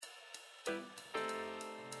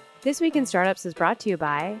This Week in Startups is brought to you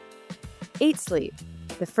by 8 Sleep,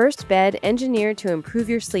 the first bed engineered to improve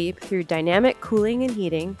your sleep through dynamic cooling and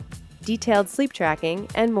heating, detailed sleep tracking,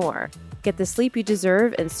 and more. Get the sleep you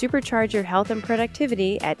deserve and supercharge your health and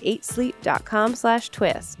productivity at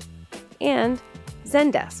 8sleep.com/twist. And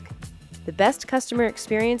Zendesk. The best customer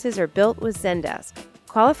experiences are built with Zendesk.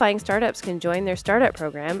 Qualifying startups can join their startup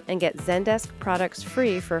program and get Zendesk products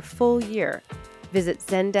free for a full year. Visit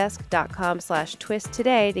zendesk.com/twist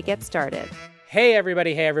today to get started. Hey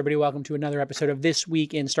everybody, welcome to another episode of This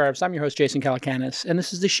Week in Startups. I'm your host, Jason Calacanis, and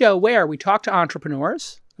this is the show where we talk to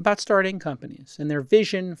entrepreneurs about starting companies and their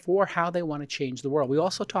vision for how they want to change the world. We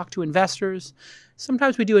also talk to investors.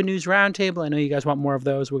 Sometimes we do a news roundtable. I know you guys want more of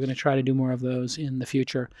those. We're going to try to do more of those in the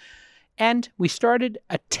future. And we started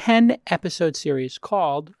a 10-episode series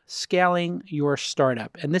called Scaling Your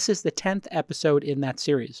Startup, and this is the 10th episode in that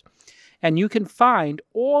series. And you can find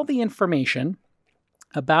all the information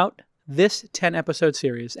about this 10-episode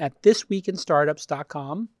series at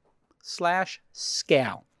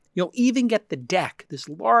thisweekinstartups.com/scale. You'll even get the deck, this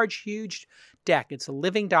large, huge deck. It's a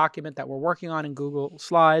living document that we're working on in Google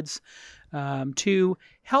Slides to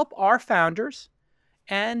help our founders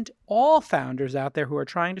and all founders out there who are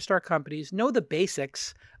trying to start companies know the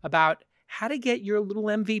basics about how to get your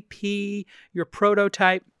little MVP, your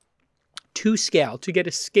prototype, to scale, to get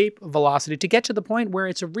escape velocity, to get to the point where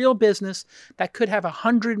it's a real business that could have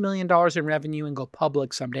 $100 million in revenue and go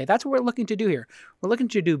public someday. That's what we're looking to do here. We're looking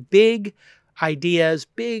to do big ideas,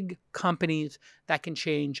 big companies that can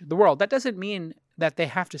change the world. That doesn't mean that they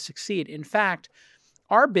have to succeed. In fact,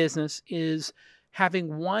 our business is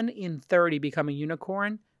having 1 in 30 become a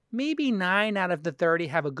unicorn. Maybe 9 out of the 30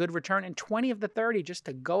 have a good return, and 20 of the 30 just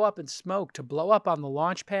to go up in smoke, to blow up on the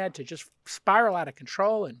launch pad, to just spiral out of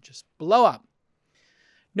control and just blow up.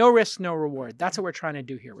 No risk, no reward. That's what we're trying to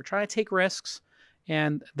do here. We're trying to take risks,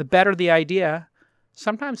 and the better the idea,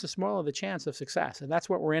 sometimes the smaller the chance of success, and that's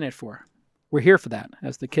what we're in it for. We're here for that,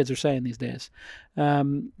 as the kids are saying these days.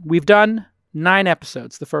 We've done 9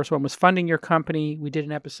 episodes. The first one was funding your company. We did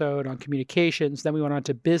an episode on communications. Then we went on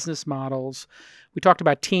to business models. We talked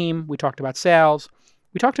about team. We talked about sales.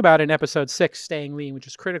 We talked about in episode 6, staying lean, which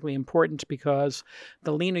is critically important because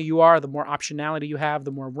the leaner you are, the more optionality you have,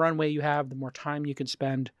 the more runway you have, the more time you can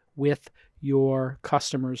spend with your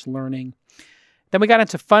customers learning. Then we got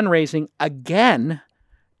into fundraising again,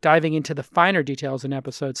 diving into the finer details in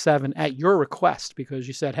episode 7 at your request, because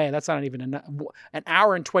you said, hey, that's not even enough. An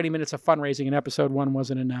hour and 20 minutes of fundraising in episode 1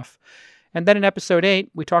 wasn't enough. And then in episode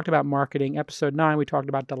 8, we talked about marketing. Episode 9, we talked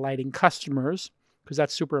about delighting customers, because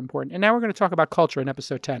that's super important. And now we're going to talk about culture in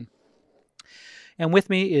episode 10. And with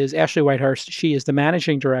me is Ashley Whitehurst. She is the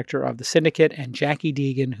managing director of the Syndicate, and Jacqui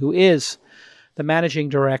Deegan, who is the managing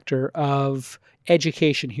director of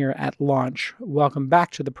education here at Launch. Welcome back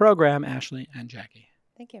to the program, Ashley and Jacqui.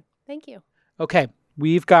 Thank you. Okay,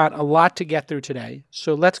 we've got a lot to get through today.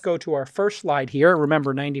 So let's go to our first slide here.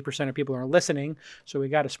 Remember, 90% of people are listening, so we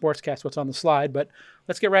got to sportscast what's on the slide, but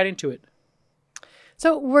let's get right into it.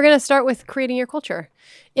 So we're going to start with creating your culture.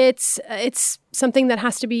 It's something that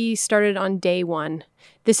has to be started on day one.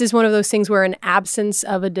 This is one of those things where an absence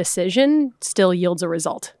of a decision still yields a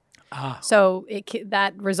result. So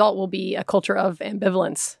that result will be a culture of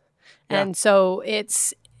ambivalence. Yeah. And so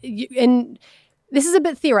this is a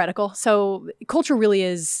bit theoretical. So culture really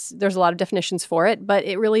is, there's a lot of definitions for it, but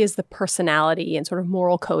it really is the personality and sort of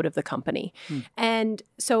moral code of the company. And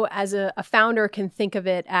so as a founder can think of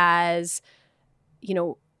it as,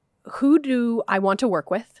 who do I want to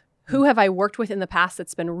work with? Who have I worked with in the past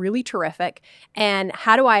that's been really terrific? And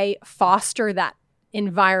how do I foster that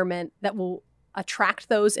environment that will attract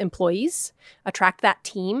those employees, attract that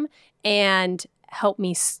team, and help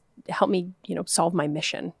me, solve my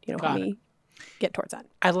mission, help me get towards that.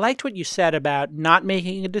 I liked what you said about not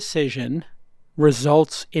making a decision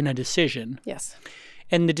results in a decision. Yes.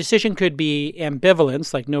 And the decision could be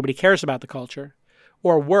ambivalence, like nobody cares about the culture,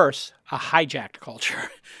 or worse, a hijacked culture,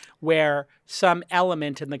 where some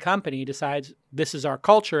element in the company decides this is our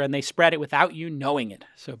culture and they spread it without you knowing it.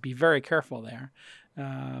 So be very careful there.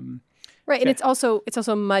 Right. And it's also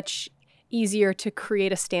much easier to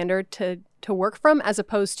create a standard to work from as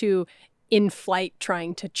opposed to in flight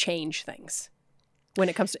trying to change things. When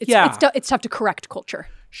it comes to it's tough to correct culture.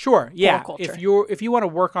 Sure. Yeah. Culture. If you want to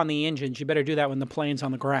work on the engines, you better do that when the plane's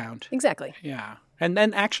on the ground. Exactly. Yeah. And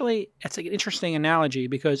then actually, it's an interesting analogy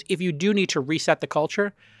because if you do need to reset the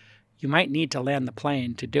culture, you might need to land the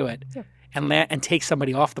plane to do it. Yeah. And take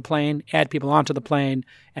somebody off the plane, add people onto the plane,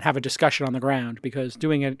 and have a discussion on the ground because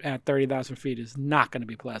doing it at 30,000 feet is not going to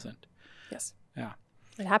be pleasant. Yes. Yeah.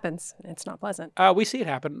 It happens. It's not pleasant. We see it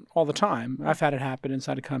happen all the time. I've had it happen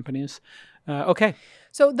inside of companies. Okay.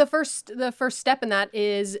 So the first step in that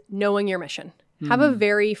is knowing your mission. Have a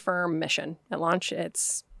very firm mission. At launch,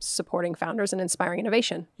 it's supporting founders and inspiring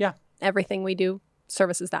innovation. Yeah. Everything we do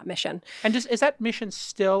services that mission. And is that mission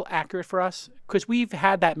still accurate for us? Because we've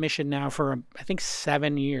had that mission now for, I think,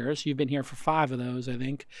 7 years. You've been here for 5 of those, I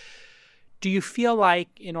think. Do you feel like,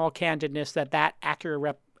 in all candidness, that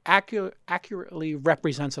accurately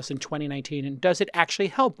represents us in 2019? And does it actually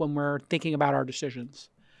help when we're thinking about our decisions?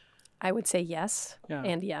 I would say yes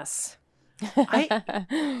and yes.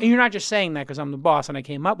 And you're not just saying that because I'm the boss and I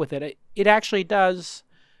came up with it. It actually does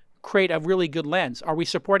create a really good lens. Are we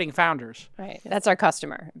supporting founders? Right. That's our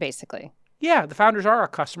customer, basically. Yeah, the founders are our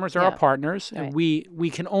customers. They're our partners. Right. And we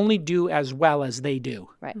can only do as well as they do.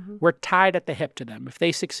 Right. We're tied at the hip to them. If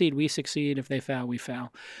they succeed, we succeed. If they fail, we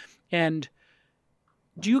fail. And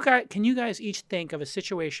can you guys each think of a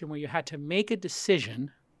situation where you had to make a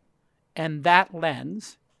decision and that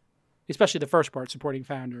lens, especially the first part, supporting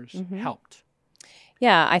founders, helped?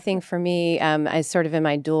 Yeah, I think for me, I sort of in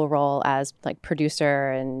my dual role as like producer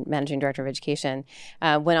and managing director of education,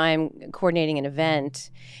 when I'm coordinating an event,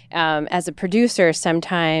 as a producer,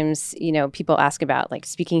 sometimes, people ask about like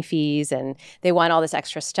speaking fees and they want all this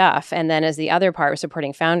extra stuff. And then as the other part,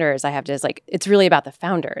 supporting founders, I have to it's really about the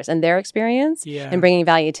founders and their experience and bringing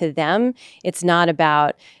value to them. It's not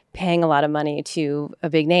about paying a lot of money to a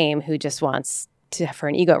big name who just wants for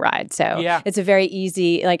an ego ride. So it's a very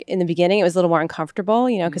easy, like in the beginning, it was a little more uncomfortable,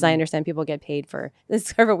 because I understand people get paid for, this is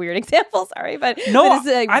sort of a weird example, sorry, but it's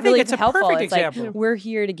I really think it's helpful. a perfect it's example. Like, we're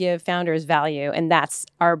here to give founders value, and that's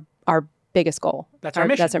our biggest goal. That's our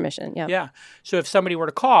mission. That's our mission, Yeah. So if somebody were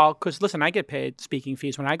to call, because listen, I get paid speaking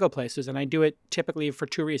fees when I go places, and I do it typically for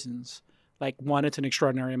 2 reasons. Like, 1, it's an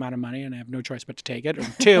extraordinary amount of money, and I have no choice but to take it. Or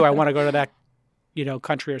 2, I want to go to that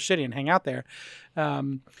country or city and hang out there.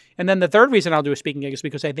 And then the third reason I'll do a speaking gig is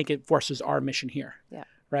because I think it forces our mission here. Yeah.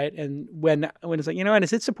 Right. And when it's like, and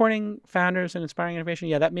is it supporting founders and inspiring innovation?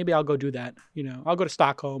 Yeah, that maybe I'll go do that. I'll go to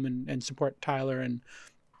Stockholm and support Tyler, and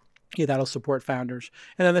that'll support founders.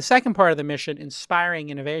 And then the second part of the mission, inspiring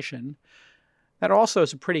innovation, that also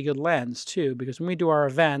is a pretty good lens too, because when we do our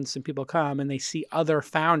events and people come and they see other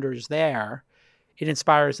founders there, it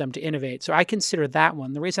inspires them to innovate. So I consider that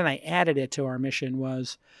one. The reason I added it to our mission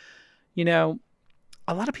was,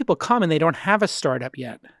 a lot of people come and they don't have a startup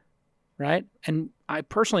yet, right? And I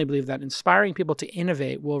personally believe that inspiring people to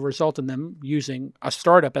innovate will result in them using a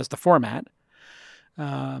startup as the format.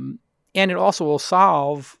 And it also will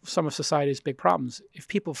solve some of society's big problems. If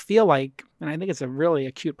people feel like, and I think it's a really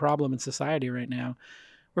acute problem in society right now,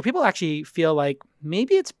 where people actually feel like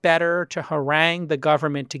maybe it's better to harangue the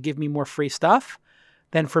government to give me more free stuff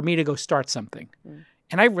than for me to go start something.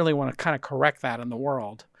 And I really want to kind of correct that in the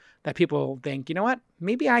world, that people think, you know what,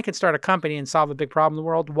 maybe I can start a company and solve a big problem in the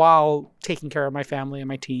world while taking care of my family and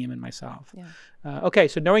my team and myself. Yeah. Okay,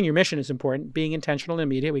 so knowing your mission is important, being intentional and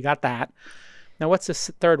immediate, we got that. Now, what's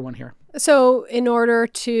this third one here? So in order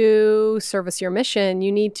to service your mission,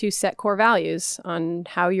 you need to set core values on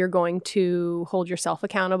how you're going to hold yourself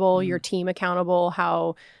accountable, your team accountable,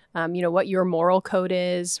 how, what your moral code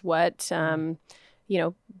is, what,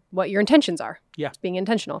 what your intentions are. Yeah. It's being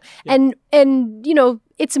intentional. Yeah. And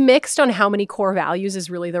it's mixed on how many core values is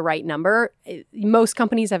really the right number. Most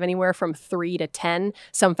companies have anywhere from 3 to 10.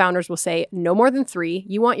 Some founders will say no more than 3.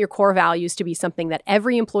 You want your core values to be something that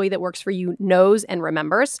every employee that works for you knows and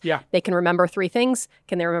remembers. Yeah. They can remember 3 things.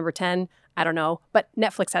 Can they remember 10? I don't know. But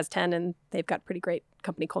Netflix has 10 and they've got pretty great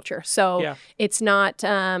company culture. So it's not...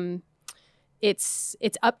 It's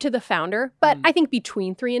up to the founder, but I think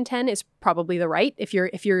between 3 and 10 is probably the right. If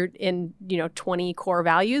you're in 20 core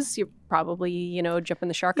values, you're probably jumping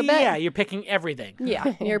the shark a bit. Yeah, you're picking everything. Yeah,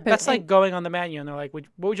 you're picking. That's like going on the menu and they're like, "What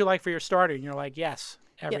would you like for your starter?" And you're like, "Yes,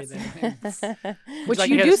 everything." Yes. Which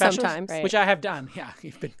you do sometimes, right. Which I have done. Yeah,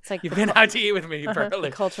 you've been out to eat with me.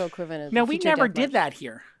 The cultural equivalent. No, we never did that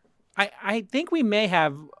here. I think we may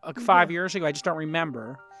have 5 years ago. I just don't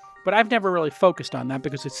remember. But I've never really focused on that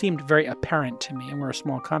because it seemed very apparent to me, and we're a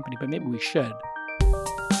small company, but maybe we should.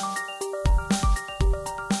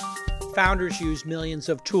 Founders use millions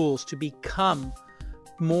of tools to become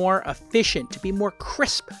more efficient, to be more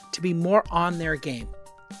crisp, to be more on their game.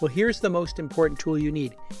 Well, here's the most important tool you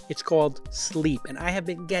need. It's called sleep. And I have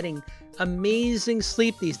been getting amazing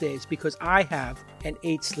sleep these days because I have an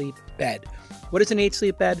 8-sleep bed. What is an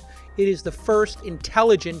 8-sleep bed? It is the first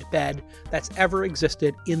intelligent bed that's ever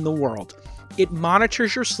existed in the world. It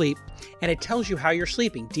monitors your sleep and it tells you how you're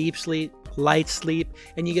sleeping. Deep sleep, light sleep,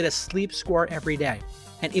 and you get a sleep score every day.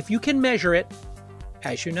 And if you can measure it,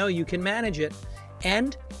 as you know, you can manage it.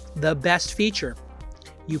 And the best feature,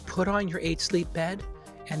 you put on your 8 Sleep bed,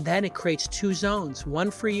 and then it creates 2 zones,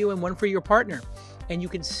 one for you and one for your partner. And you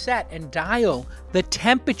can set and dial the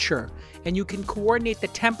temperature, and you can coordinate the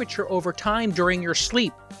temperature over time during your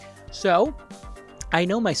sleep. So I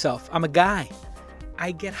know myself. I'm a guy.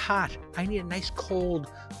 I get hot. I need a nice cold,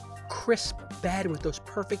 crisp bed with those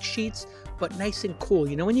perfect sheets, but nice and cool.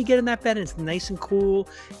 You know, when you get in that bed and it's nice and cool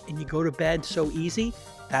and you go to bed so easy,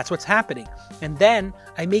 that's what's happening. And then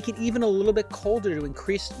I make it even a little bit colder to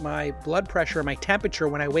increase my blood pressure, my temperature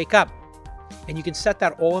when I wake up. And you can set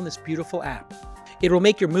that all in this beautiful app. It'll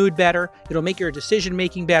make your mood better. It'll make your decision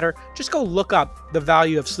making better. Just go look up the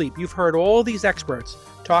value of sleep. You've heard all these experts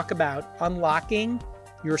talk about unlocking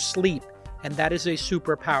your sleep, and that is a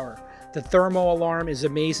superpower. The thermo alarm is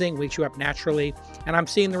amazing, wakes you up naturally, and I'm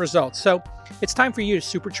seeing the results. So it's time for you to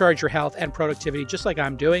supercharge your health and productivity just like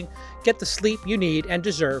I'm doing. Get the sleep you need and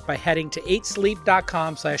deserve by heading to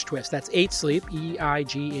 8sleep.com/twist. That's 8sleep,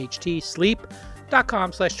 E-I-G-H-T,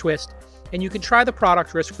 sleep.com/twist. And you can try the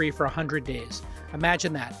product risk-free for 100 days.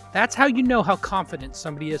 Imagine that. That's how you know how confident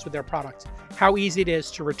somebody is with their product, how easy it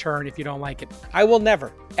is to return if you don't like it. I will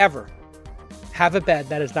never, ever have a bed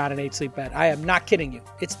that is not an 8 Sleep bed. I am not kidding you.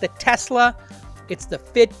 It's the Tesla, it's the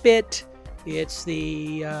Fitbit, it's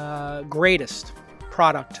the greatest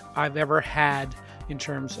product I've ever had in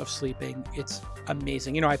terms of sleeping. It's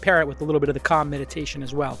amazing. You know, I pair it with a little bit of the calm meditation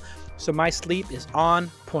as well. So my sleep is on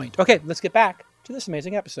point. Okay, let's get back to this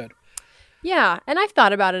amazing episode. Yeah, and I've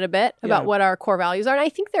thought about it a bit, about what our core values are. And I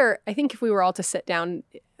think if we were all to sit down,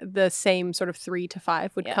 the same sort of 3 to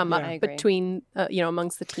 5 would come up between,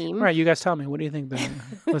 amongst the team. All right, you guys tell me. What do you think, Ben?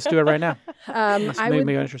 Let's do it right now. Let's make it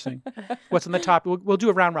interesting. What's on the top? We'll do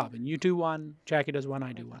a round robin. You do one, Jacqui does one,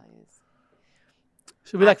 I do one.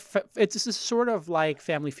 So we this is sort of like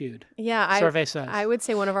Family Feud. Yeah, survey says. I would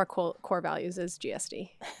say one of our core values is GSD.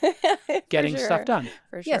 Getting stuff done.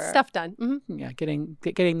 For sure. Yeah, stuff done. Mm-hmm. Yeah,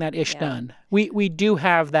 getting that ish done. We do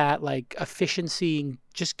have that like efficiency,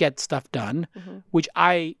 just get stuff done, which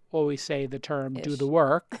I always say the term do the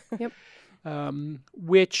work. Yep.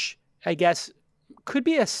 Which I guess could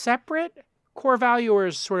be a separate core value or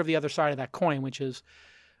is sort of the other side of that coin, which is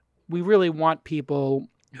we really want people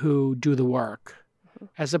who do the work.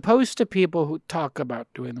 As opposed to people who talk about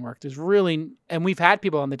doing the work. There's really, and we've had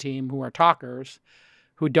people on the team who are talkers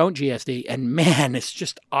who don't GSD, and man, it's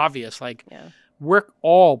just obvious. Like, we're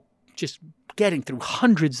all just getting through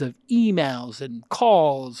hundreds of emails and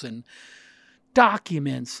calls and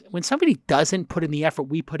documents. When somebody doesn't put in the effort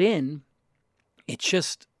we put in, it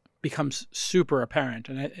just becomes super apparent.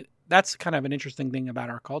 And that's kind of an interesting thing about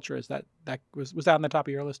our culture is that was that on the top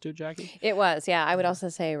of your list too, Jacqui? It was, yeah. I would also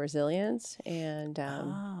say resilience and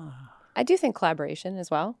I do think collaboration as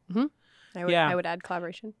well. Mm-hmm. I would add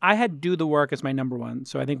collaboration. I had do the work as my number 1,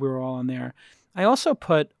 so I think we were all on there. I also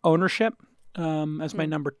put ownership as my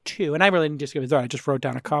number 2, and I really didn't just give it a thought. I just wrote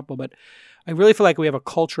down a couple, but I really feel like we have a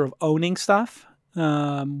culture of owning stuff.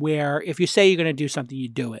 Where if you say you're going to do something, you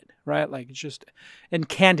do it, right? Like it's just, and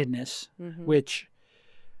candidness, which,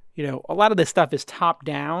 you know, a lot of this stuff is top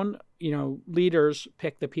down. You know, leaders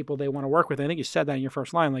pick the people they want to work with. I think you said that in your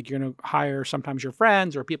first line, like you're going to hire sometimes your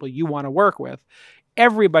friends or people you want to work with.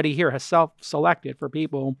 Everybody here has self-selected for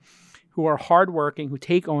people who are hardworking, who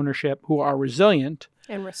take ownership, who are resilient.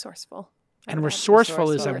 And resourceful. And resourceful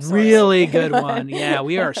is a really good one. Yeah,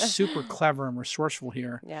 we are super clever and resourceful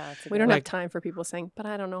here. Yeah, we don't have time for people saying, but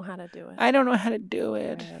I don't know how to do it. I don't know how to do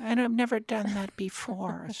it. Right. I've never done that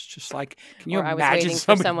before. It's just like, can you imagine I was waiting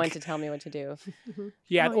for someone to tell me what to do.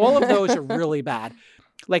 Yeah, all of those are really bad.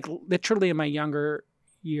 Like literally in my younger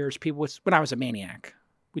years, when I was a maniac,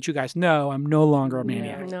 which you guys know, I'm no longer a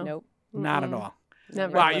maniac. No. Nope. Not at all.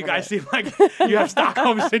 Never. Wow, you guys seem like you have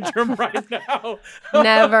Stockholm Syndrome right now.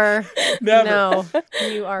 Never. Never. No,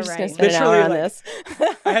 you are right. Spend an hour on this.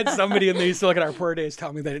 I had somebody in the used to look at our poor days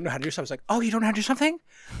tell me they didn't know how to do something. I was like, oh, you don't know how to do something?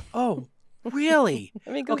 Oh, really?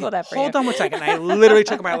 Let me Google that for hold on one second. I literally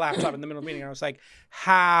took my laptop in the middle of the meeting and I was like,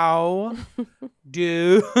 how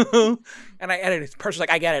do... And I edited it. The person's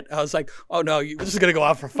like, I get it. I was like, oh no, this is going to go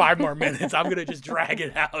on for 5 more minutes. I'm going to just drag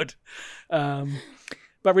it out.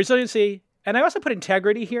 But resiliency... And I also put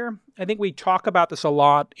integrity here. I think we talk about this a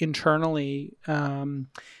lot internally. And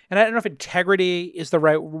I don't know if integrity is the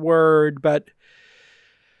right word, but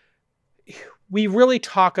we really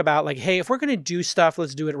talk about like, hey, if we're going to do stuff,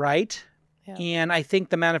 let's do it right. Yeah. And I think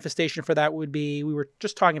the manifestation for that would be, we were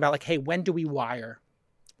just talking about like, hey, when do we wire?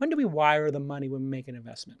 When do we wire the money when we make an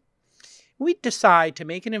investment? When we decide to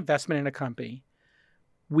make an investment in a company,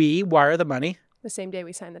 we wire the money. The same day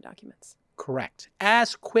we sign the documents. Correct.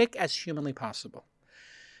 As quick as humanly possible.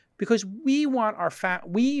 because we want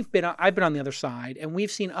I've been on the other side, and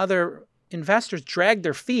we've seen other investors drag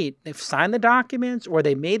their feet. They've signed the documents or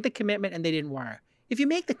they made the commitment and they didn't wire. If you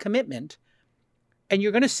make the commitment and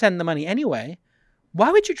you're going to send the money anyway,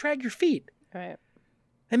 why would you drag your feet? Right.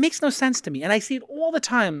 It makes no sense to me. And I see it all the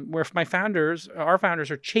time where our founders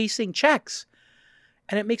are chasing checks,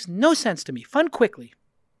 and it makes no sense to me. Fund quickly.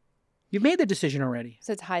 You've made the decision already.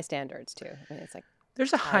 So it's high standards too. I mean, it's like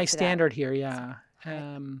there's a high standard here. Yeah.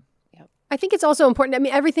 I think it's also important. I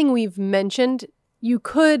mean, everything we've mentioned, you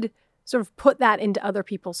could sort of put that into other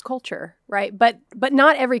people's culture, right? But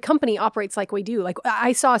not every company operates like we do. Like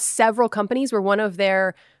I saw several companies where one of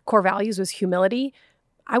their core values was humility.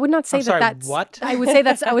 I would not say that's what? I would say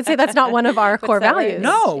that's not one of our core values.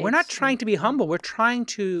 No, we're not trying to be humble. We're trying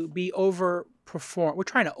to be overperform. We're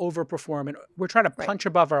trying to overperform, and we're trying to punch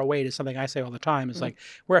above our weight is something I say all the time. It's like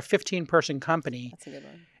we're a 15-person company. That's a good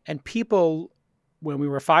one. And people, when we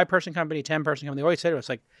were a 5-person company, 10-person company, they always say to us,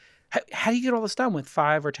 like, how do you get all this done with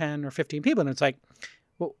 5 or 10 or 15 people? And it's like,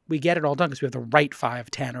 well, we get it all done because we have the right 5,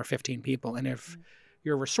 10, or 15 people. And if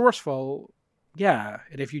you're resourceful, yeah,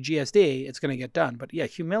 and if you GSD, it's going to get done. But yeah,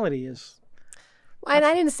 humility is... And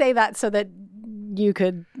I didn't say that so that you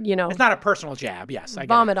could, It's not a personal jab, yes. I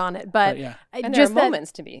vomit on it. But yeah. And there are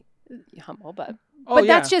moments to be humble, but... But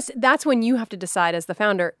that's when you have to decide as the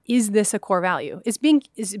founder, is this a core value? Is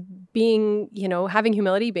being, having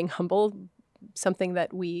humility, being humble, something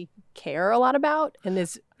that we care a lot about and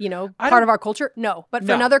is, part of our culture? No. But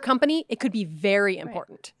for another company, it could be very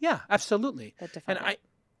important. Right. Yeah, absolutely. And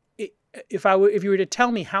if you were to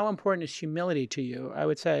tell me how important is humility to you, I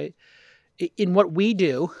would say in what we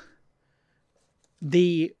do,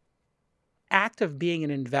 the act of being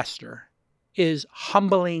an investor is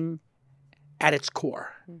humbling at its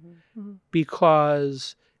core,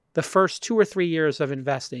 because the first 2 or 3 years of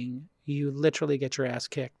investing, you literally get your ass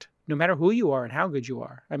kicked, no matter who you are and how good you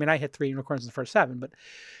are. I mean, I hit 3 unicorns in the first 7, but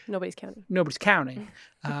nobody's counting.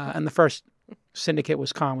 And the first syndicate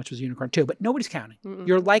was Con, which was a unicorn too, but nobody's counting.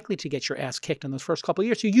 You're likely to get your ass kicked in those first couple of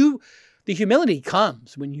years. So the humility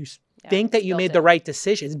comes when you think that you made the right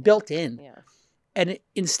decision. It's built in. Yeah. And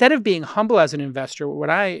instead of being humble as an investor, what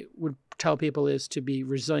I would tell people is to be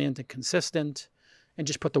resilient and consistent and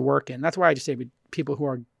just put the work in. That's why I just say people who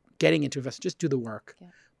are getting into investing, just do the work. Yeah.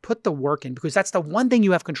 Put the work in, because that's the one thing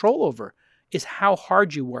you have control over is how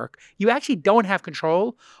hard you work. You actually don't have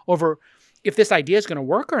control over if this idea is going to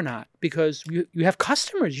work or not, because you have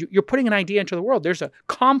customers. You're putting an idea into the world. There's a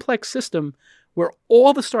complex system where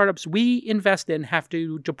all the startups we invest in have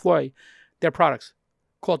to deploy their products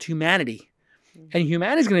called humanity. And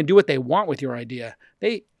humanity is going to do what they want with your idea.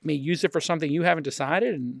 They may use it for something you haven't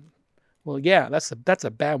decided. And well, yeah, that's a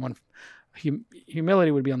bad one.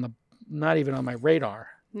 Humility would be not even on my radar.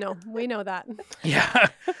 No, we know that. Yeah.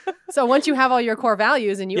 So once you have all your core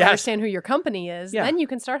values and you understand who your company is, then you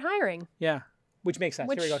can start hiring. Yeah. Which makes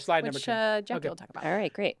sense. Here we go. Slide number 2. Jacqui will talk about. All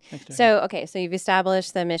right, great. So you've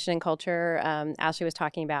established the mission and culture. Ashley was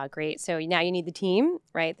talking about. Great. So now you need the team,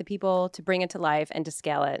 right? The people to bring it to life and to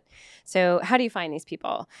scale it. So how do you find these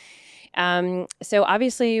people? So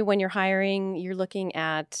obviously, when you're hiring, you're looking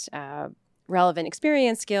at relevant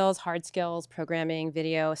experience skills, hard skills, programming,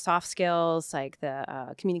 video, soft skills, like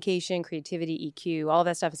the communication, creativity, EQ, all of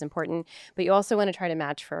that stuff is important. But you also want to try to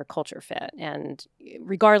match for a culture fit. And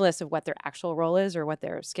regardless of what their actual role is or what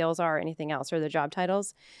their skills are or anything else or their job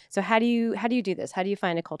titles. So how do you do this? How do you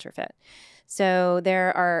find a culture fit? So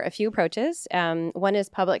there are a few approaches. One is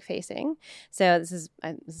public facing. So this is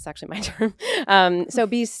actually my term. So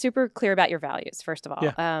be super clear about your values, first of all.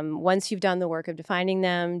 Yeah. Once you've done the work of defining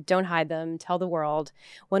them, don't hide them, tell the world.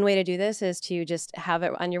 One way to do this is to just have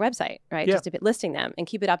it on your website, right? Yeah. Just a bit listing them and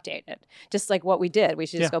keep it updated. Just like what we did. We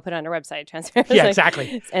should just go put it on our website. Yeah,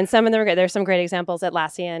 exactly. And some of them are great. There's some great examples.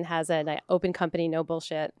 Atlassian has an open company, no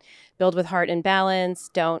bullshit. Build with heart and balance.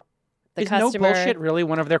 Don't. The customer, no bullshit really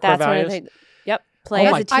one of their core values? Yep. Play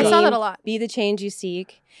as a team. I saw that a lot. Be the change you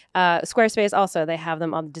seek. Squarespace also, they have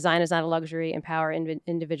them. Design is not a luxury. Empower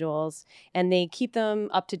individuals. And they keep them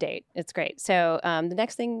up to date. It's great. So the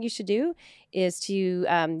next thing you should do is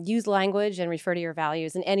to use language and refer to your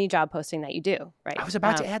values in any job posting that you do. Right. I was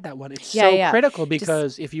about to add that one. It's so critical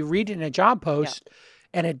because if you read it in a job post,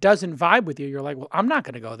 and it doesn't vibe with you, you're like, well, I'm not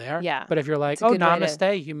going to go there. Yeah. But if you're like,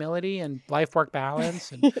 namaste, humility and life-work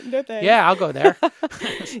balance, and I'll go there.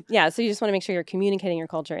 Yeah, so you just want to make sure you're communicating your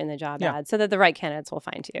culture in the job ad so that the right candidates will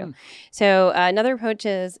find you. So another approach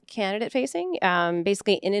is candidate-facing,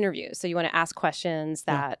 basically in interviews. So you want to ask questions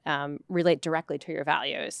that relate directly to your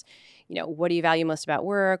values. What do you value most about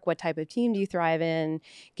work? What type of team do you thrive in?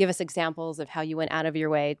 Give us examples of how you went out of your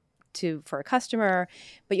way for a customer,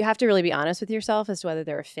 but you have to really be honest with yourself as to whether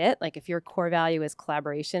they're a fit. Like if your core value is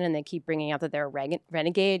collaboration and they keep bringing out that they're a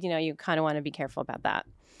renegade, you kind of want to be careful about that.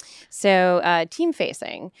 So team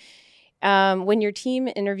facing. When your team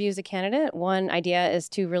interviews a candidate, one idea is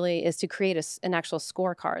to create an actual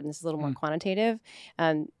scorecard. And this is a little more quantitative,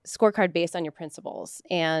 scorecard based on your principles.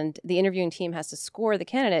 And the interviewing team has to score the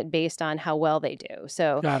candidate based on how well they do.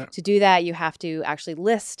 So to do that, you have to actually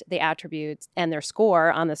list the attributes and their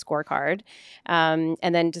score on the scorecard, and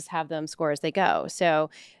then just have them score as they go.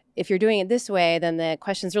 So if you're doing it this way, then the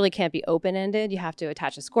questions really can't be open-ended. You have to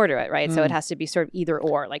attach a score to it, right? So it has to be sort of either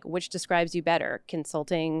or, like which describes you better,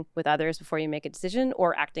 consulting with others before you make a decision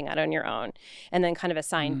or acting out on your own, and then kind of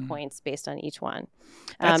assign points based on each one.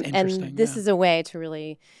 That's interesting. And this is a way to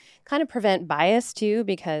really kind of prevent bias too,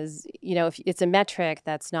 because, if it's a metric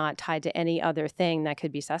that's not tied to any other thing that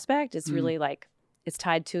could be suspect, it's really like it's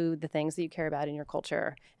tied to the things that you care about in your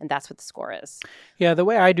culture, and that's what the score is. Yeah, the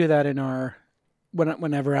way I do that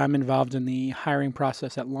whenever I'm involved in the hiring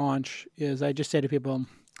process at launch is I just say to people,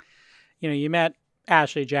 you met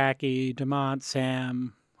Ashley, Jacqui, Demont,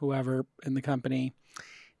 Sam, whoever in the company.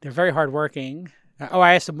 They're very hardworking.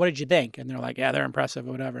 I asked them, what did you think? And they're like, yeah, they're impressive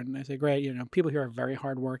or whatever. And I say, great. People here are very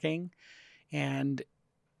hardworking. And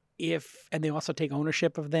they also take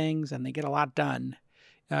ownership of things and they get a lot done.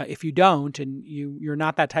 If you don't, and you're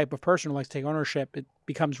not that type of person who likes to take ownership, it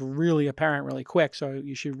becomes really apparent really quick. So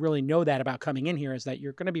you should really know that about coming in here is that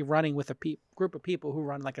you're going to be running with a group of people who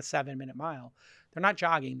run like a 7-minute mile. They're not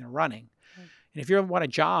jogging, they're running. And if you want to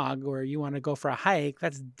jog or you want to go for a hike,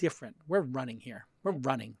 that's different. We're running here. We're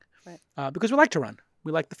running because we like to run.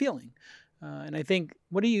 We like the feeling. And I think,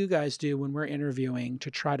 what do you guys do when we're interviewing to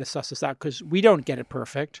try to suss this out? Because we don't get it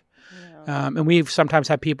perfect. And we've sometimes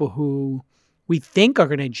had people who we think are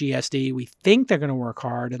going to GSD, we think they're going to work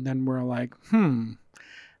hard, and then we're like,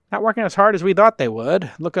 not working as hard as we thought they would.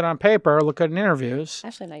 Look at it on paper, look at interviews.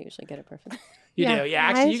 Actually, and I usually get it perfect. You do, yeah.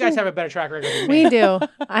 Actually, you guys have a better track record than me. We do.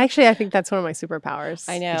 I think that's one of my superpowers.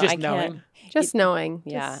 I know. Just knowing. Just knowing.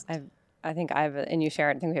 Yeah. I think and you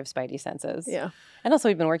share it, I think we have spidey senses. Yeah. And also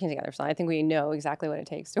we've been working together, so I think we know exactly what it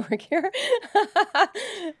takes to work here.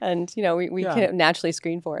 And, we can naturally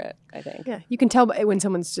screen for it, I think. Yeah. You can tell when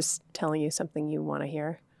someone's just telling you something you want to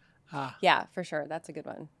hear. Yeah, for sure. That's a good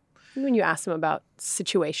one. When you ask them about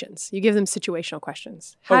situations, you give them situational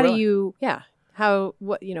questions. Talk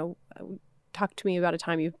to me about a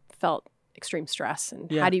time you felt extreme stress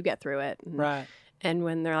and how do you get through it? Right. And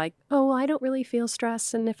when they're like, oh, I don't really feel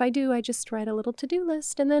stress. And if I do, I just write a little to-do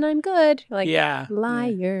list and then I'm good. You're like,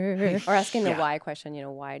 liar. Or asking the why question,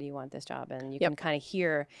 why do you want this job? And you can kind of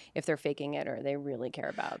hear if they're faking it or they really care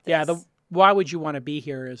about this. Yeah, why would you want to be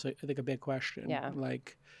here is, I think, a big question. Yeah.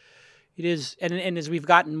 Like, it is, and as we've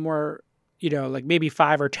gotten more, like maybe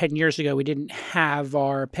 5 or 10 years ago, we didn't have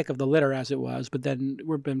our pick of the litter as it was, but then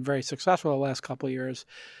we've been very successful the last couple of years.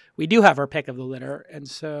 We do have our pick of the litter, and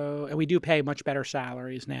we do pay much better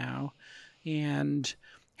salaries now and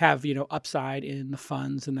have, upside in the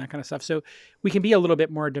funds and that kind of stuff. So we can be a little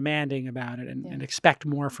bit more demanding about it and expect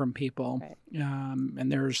more from people. Right.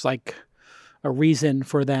 And there's like a reason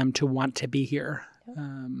for them to want to be here.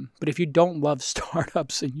 But if you don't love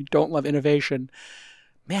startups and you don't love innovation,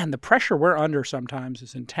 man, the pressure we're under sometimes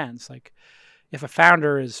is intense. Like if a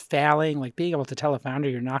founder is failing, like being able to tell a founder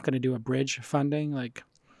you're not going to do a bridge funding, like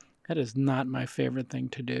that is not my favorite thing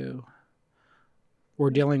to do.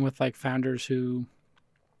 We're dealing with like founders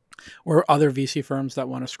or other VC firms that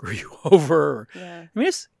want to screw you over. I mean,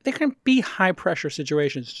 they can be high pressure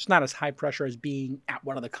situations. It's just not as high pressure as being at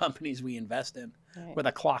one of the companies we invest in, where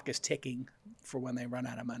the clock is ticking for when they run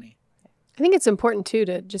out of money. I think it's important too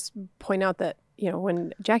to just point out that,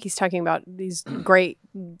 when Jacqui's talking about these great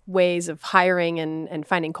ways of hiring and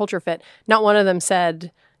finding culture fit, not one of them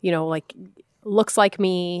said, looks like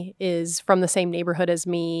me, is from the same neighborhood as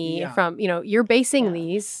me, from, you're basing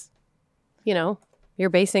these, you're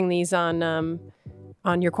basing these on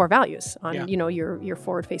your core values, on, your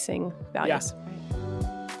forward-facing values.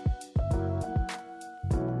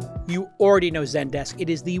 You already know Zendesk. It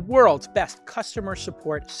is the world's best customer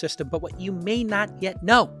support system. But what you may not yet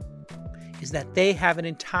know is that they have an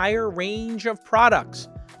entire range of products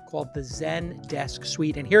called the Zendesk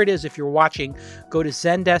Suite. And here it is. If you're watching, go to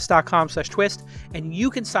zendesk.com/twist and you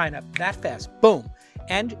can sign up that fast. Boom.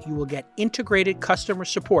 And you will get integrated customer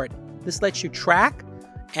support. This lets you track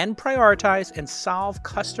and prioritize and solve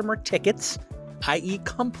customer tickets, i.e.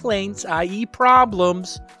 complaints, i.e.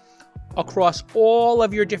 problems, across all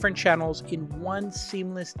of your different channels in one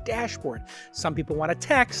seamless dashboard. Some people want to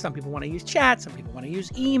text, some people want to use chat, some people want to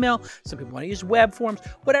use email, some people want to use web forms,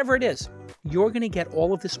 whatever it is. You're going to get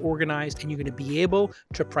all of this organized, and you're going to be able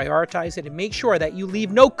to prioritize it and make sure that you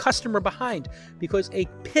leave no customer behind, because a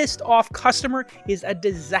pissed off customer is a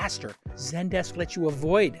disaster. Zendesk lets you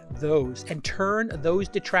avoid those and turn those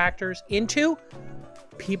detractors into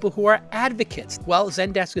people who are advocates. Well,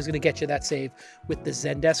 Zendesk is going to get you that save with the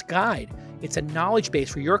Zendesk Guide. It's a knowledge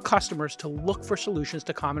base for your customers to look for solutions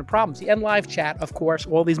to common problems. And live chat, of course,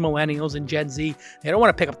 all these millennials and Gen Z, they don't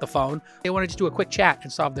want to pick up the phone. They want to just do a quick chat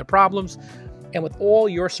and solve their problems. And with all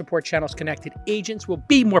your support channels connected, agents will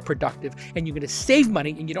be more productive, and you're going to save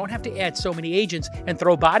money, and you don't have to add so many agents and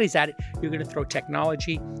throw bodies at it. You're going to throw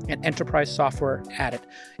technology and enterprise software at it.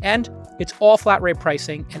 And it's all flat rate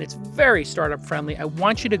pricing, and it's very startup friendly. I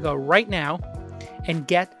want you to go right now and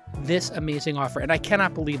get this amazing offer. And I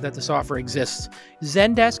cannot believe that this offer exists.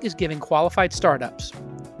 Zendesk is giving qualified startups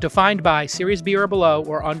defined by Series B or below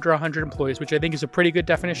or under 100 employees, which I think is a pretty good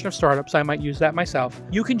definition of startups. I might use that myself.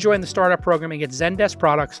 You can join the startup program and get Zendesk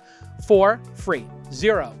products for free.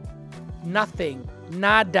 Zero, nothing,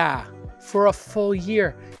 nada, for a full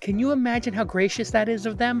year. Can you imagine how gracious that is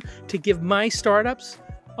of them to give my startups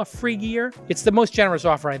a free year? It's the most generous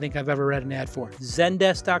offer I think I've ever read an ad for.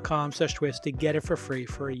 Zendesk.com/twist to get it for free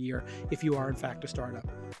for a year if you are in fact a startup.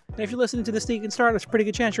 And if you're listening to This Week in Startups, pretty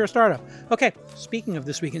good chance you're a startup. Okay, speaking of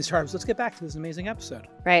This Week in Startups, let's get back to this amazing episode.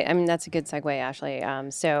 Right. I mean, that's a good segue, Ashley.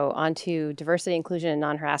 So on to diversity, inclusion, and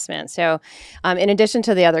non-harassment. So in addition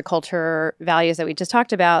to the other culture values that we just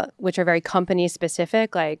talked about, which are very company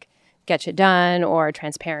specific, like get shit done or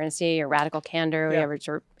transparency or radical candor,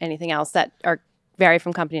 or anything else that are vary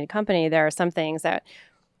from company to company, there are some things that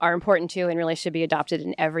are important to and really should be adopted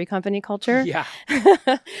in every company culture. Yeah.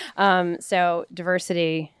 So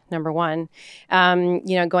diversity, number one,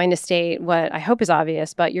 going to state what I hope is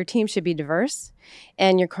obvious, but your team should be diverse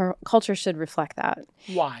and your culture should reflect that.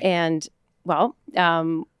 Why? And well,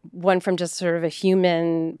 one from just sort of a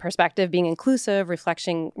human perspective, being inclusive,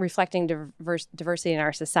 reflecting diversity in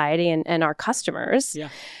our society and our customers. Yeah.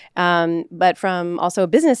 But from also a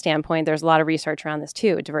business standpoint, there's a lot of research around this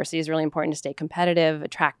too. Diversity is really important to stay competitive,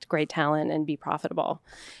 attract great talent, and be profitable.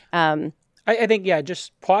 I think,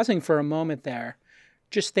 just pausing for a moment there,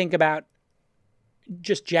 just think about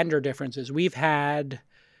just gender differences. We've had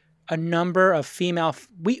a number of female,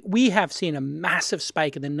 we have seen a massive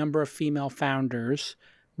spike in the number of female founders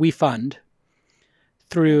we fund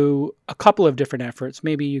through a couple of different efforts.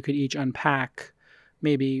 Maybe you could each unpack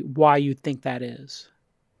maybe why you think that is.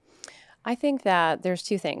 I think that there's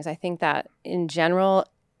two things. I think that in general,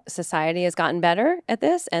 society has gotten better at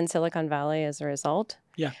this, and Silicon Valley as a result.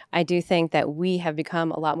 Yeah. I do think that we have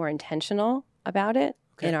become a lot more intentional about it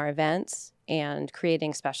in our events and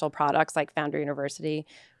creating special products like Founder University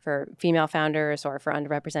for female founders or for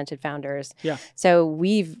underrepresented founders. Yeah. So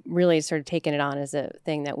we've really sort of taken it on as a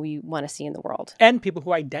thing that we want to see in the world. And people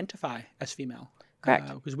who identify as female.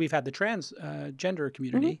 Correct. Because we've had the transgender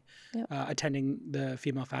community attending the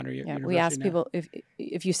female founder university. We ask people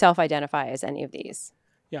if you self-identify as any of these.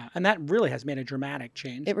 Yeah, and that really has made a dramatic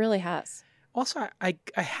change. It really has. Also, I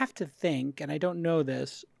have to think, and I don't know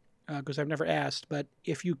this because I've never asked, but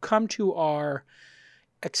if you come to our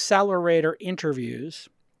accelerator interviews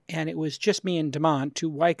and it was just me and Demont, two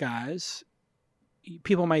white guys,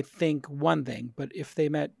 people might think one thing, but if they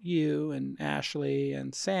met you and Ashley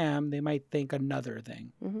and Sam, they might think another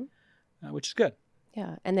thing, which is good.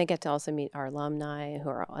 Yeah, and they get to also meet our alumni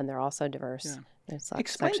and they're also diverse. Yeah.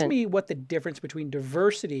 Explain to me what the difference between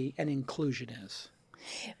diversity and inclusion is.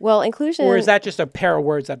 Well, inclusion... Or is that just a pair of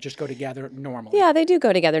words that just go together normally? Yeah, they do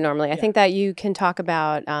go together normally. I think that you can talk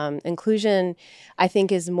about inclusion, I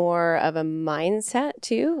think, is more of a mindset,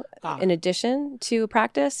 too, in addition to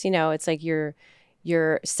practice. It's like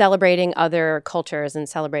you're celebrating other cultures and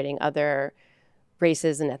celebrating other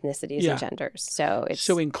races and ethnicities and genders. So it's...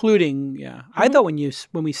 So including, I thought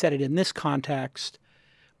when we said it in this context,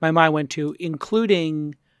 my mind went to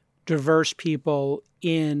including diverse people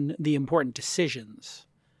in the important decisions.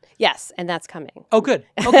 Yes, and that's coming. Oh, good.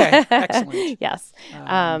 Okay, excellent. Yes.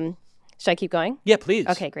 Should I keep going? Yeah, please.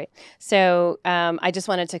 Okay, great. So I just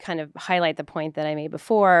wanted to kind of highlight the point that I made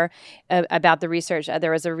before about the research.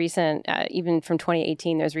 There was a recent, even from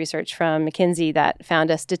 2018, there's research from McKinsey that found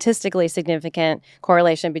a statistically significant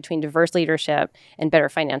correlation between diverse leadership and better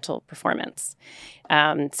financial performance.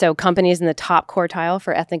 So companies in the top quartile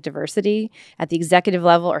for ethnic diversity at the executive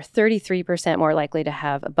level are 33% more likely to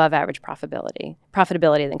have above average profitability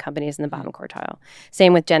than companies in the bottom quartile.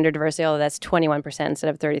 Same with gender diversity, although that's 21% instead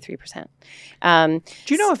of 33%. Do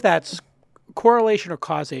you know if that's correlation or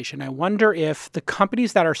causation? I wonder if the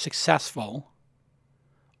companies that are successful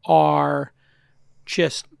are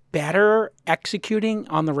just better executing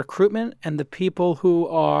on the recruitment, and the people who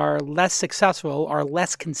are less successful are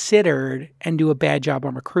less considered and do a bad job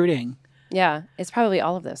on recruiting. Yeah, it's probably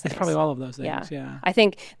all of those things. It's probably all of those things. Yeah. I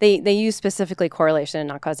think they use specifically correlation and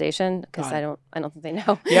not causation because I don't think they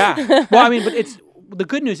know. Yeah. Well, I mean, but it's the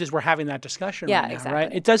good news is we're having that discussion right now, exactly.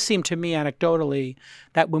 right? It does seem to me anecdotally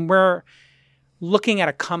that when we're looking at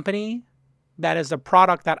a company that is a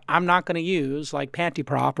product that I'm not going to use, like Panty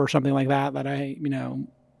Prop or something like that,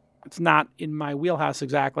 it's not in my wheelhouse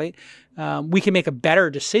exactly, we can make a better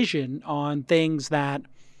decision on things that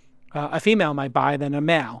a female might buy than a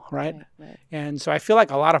male, right? And so I feel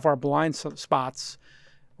like a lot of our blind spots,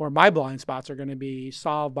 or my blind spots, are going to be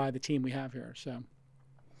solved by the team we have here. So,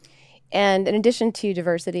 and in addition to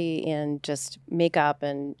diversity in just makeup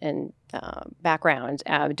and background,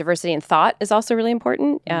 diversity in thought is also really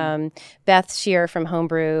important. Beth Shear from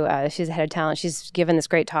Homebrew, she's the head of talent. She's given this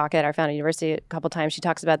great talk at our Foundry University a couple times. She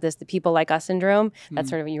talks about this, the people like us syndrome. That's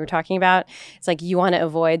sort of what you were talking about. It's like you want to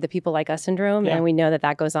avoid the people like us syndrome. And we know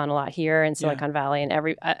that goes on a lot here in Silicon Valley and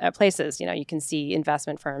every places. You can see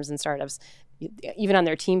investment firms and startups even on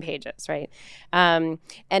their team pages, right? And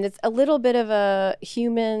it's a little bit of a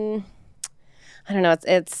human... I don't know.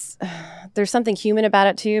 It's there's something human about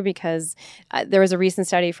it too, because there was a recent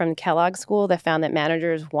study from Kellogg School that found that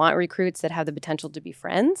managers want recruits that have the potential to be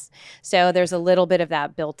friends. So there's a little bit of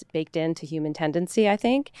that baked into human tendency, I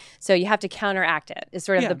think. So you have to counteract it. Is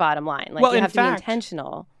sort of the bottom line. Like you have to be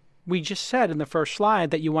intentional. We just said in the first slide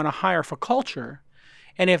that you want to hire for culture.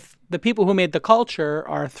 And if the people who made the culture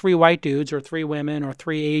are 3 white dudes or 3 women or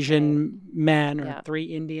 3 Asian men or 3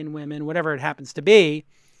 Indian women, whatever it happens to be,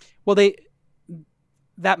 well,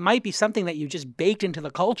 that might be something that you just baked into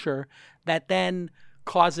the culture that then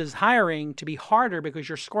causes hiring to be harder because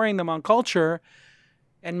you're scoring them on culture,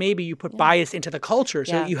 and maybe you put bias into the culture.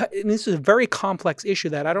 So this is a very complex issue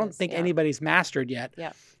that I don't think anybody's mastered yet.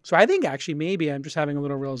 So I think actually maybe I'm just having a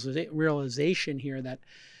little realization here that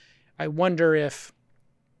I wonder if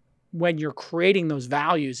when you're creating those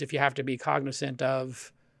values, if you have to be cognizant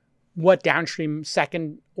of what downstream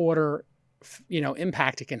second order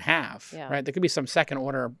impact it can have, right? There could be some second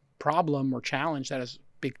order problem or challenge that is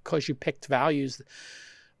because you picked values.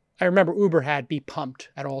 I remember Uber had be pumped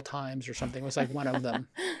at all times or something. It was like one of them.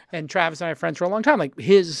 And Travis and I are friends for a long time. Like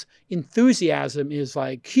his enthusiasm is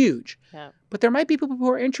like huge. But there might be people who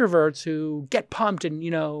are introverts who get pumped and,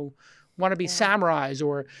 want to be samurais,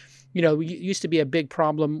 or, it used to be a big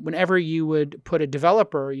problem. Whenever you would put a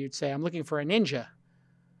developer, you'd say, I'm looking for a ninja.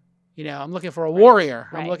 I'm looking for a warrior.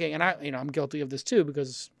 I'm looking, and I'm guilty of this too,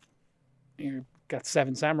 because got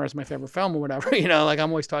 7 Samurais, my favorite film or whatever. Like I'm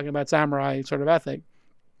always talking about samurai sort of ethic,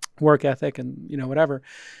 work ethic, and whatever.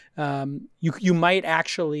 You might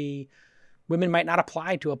actually, women might not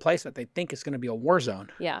apply to a place that they think is going to be a war zone.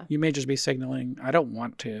 You may just be signaling, I don't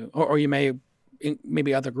want to, or you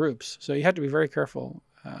maybe other groups. So you have to be very careful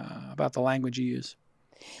about the language you use.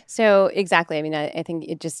 So exactly. I mean, I think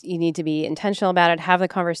you need to be intentional about it, have the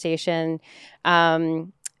conversation.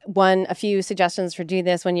 A few suggestions for doing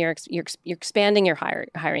this when you're expanding your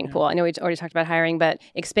hiring pool. I know we already talked about hiring, but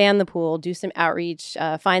expand the pool, do some outreach,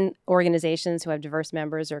 find organizations who have diverse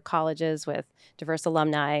members or colleges with diverse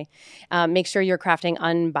alumni. Make sure you're crafting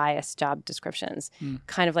unbiased job descriptions,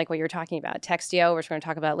 kind of like what you're talking about. Textio, which we're going to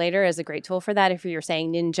talk about later, is a great tool for that. If you're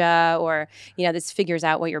saying ninja, or this figures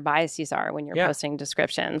out what your biases are when you're posting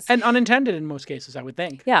descriptions. And unintended in most cases, I would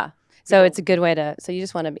think. So it's a good way so you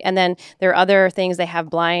just want to be. And then there are other things. They have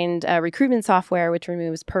blind recruitment software, which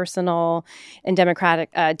removes personal and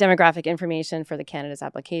demographic information for the candidate's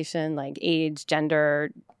application, like age, gender,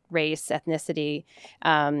 race, ethnicity.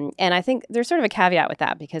 And I think there's sort of a caveat with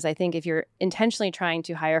that, because I think if you're intentionally trying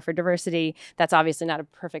to hire for diversity, that's obviously not a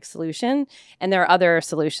perfect solution. And there are other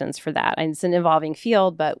solutions for that. And it's an evolving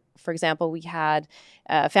field. But for example, we had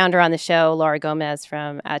a founder on the show, Laura Gomez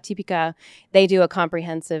from Tipica. They do a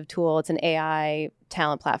comprehensive tool. It's an AI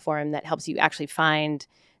talent platform that helps you actually find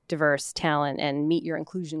diverse talent and meet your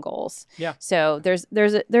inclusion goals. So there's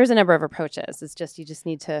a number of approaches. It's just you just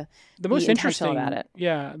need to be intentional about it.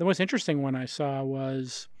 The most interesting one I saw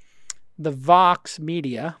was the Vox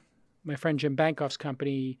Media, my friend Jim Bankoff's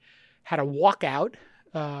company, had a walkout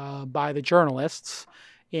by the journalists,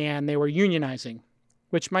 and they were unionizing.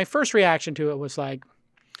 Which my first reaction to it was like,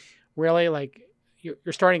 really? Like you're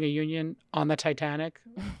starting a union on the Titanic?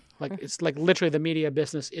 Like it's like literally the media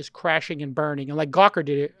business is crashing and burning. And like Gawker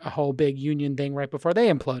did a whole big union thing right before they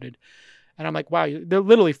imploded. And I'm like, wow, they're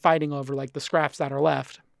literally fighting over like the scraps that are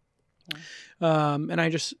left. And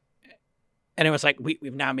it was like,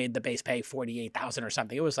 we've now made the base pay 48,000 or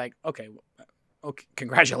something. It was like, okay,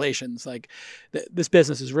 congratulations. Like this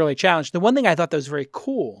business is really challenged. The one thing I thought that was very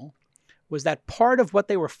cool was that part of what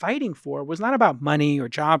they were fighting for was not about money or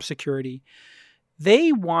job security.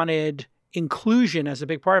 They wanted inclusion as a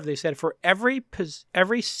big part of it. They said for every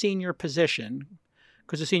senior position,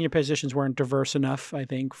 because the senior positions weren't diverse enough, I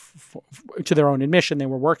think, to their own admission, they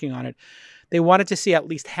were working on it. They wanted to see at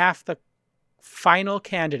least half the final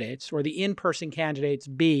candidates or the in-person candidates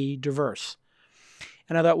be diverse.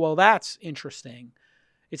 And I thought, well, that's interesting.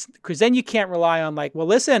 It's because then you can't rely on like, well,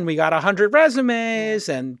 listen, we got 100 resumes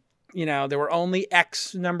and, you know, there were only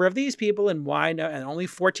X number of these people and why no, and only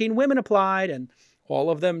 14 women applied and all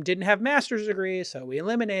of them didn't have master's degrees. So we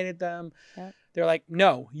eliminated them. Yep. They're like,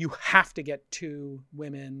 no, you have to get 2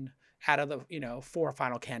 women out of the, 4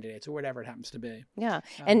 final candidates or whatever it happens to be. Yeah.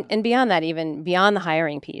 And beyond that, even beyond the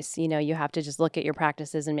hiring piece, you have to just look at your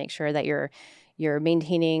practices and make sure that you're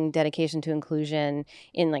maintaining dedication to inclusion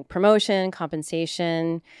in like promotion,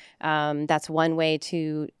 compensation. That's one way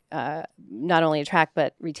to not only attract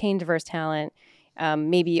but retain diverse talent.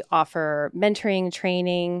 Maybe offer mentoring,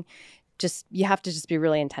 training. You have to just be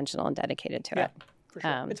really intentional and dedicated to it. For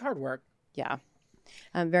sure. It's hard work. Yeah.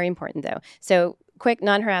 Very important though. So quick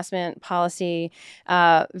non-harassment policy,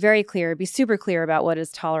 very clear, be super clear about what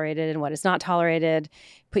is tolerated and what is not tolerated.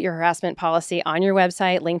 Put your harassment policy on your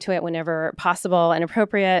website, link to it whenever possible and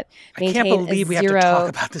appropriate. Maintain I can't believe we have to talk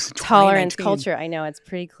about this in tolerance culture. I know it's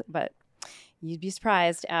pretty clear, but you'd be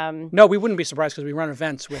surprised. No, we wouldn't be surprised because we run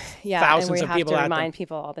events with thousands of people out there. And we have to remind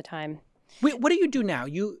people all the time. What do you do now?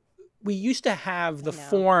 We used to have the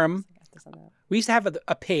form. We used to have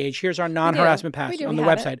a page. Here's our non-harassment pass on the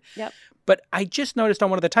website. Yep. But I just noticed on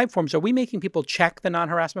one of the type forms, are we making people check the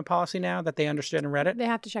non-harassment policy now that they understood and read it? They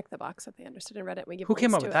have to check the box that they understood and read it. Who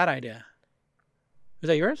came up with that idea? Was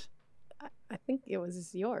that yours? I think it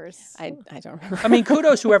was yours. I don't remember. I mean,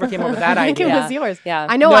 kudos whoever came up with that idea. I think it was yours. Yeah.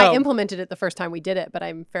 I know I implemented it the first time we did it, but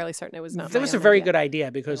I'm fairly certain it was not. That was a very good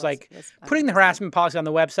idea because putting the harassment policy on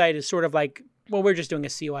the website is sort of like, well, we're just doing a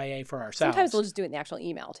CYA for ourselves. Sometimes we'll just do it in the actual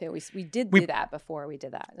email too. We did do that before we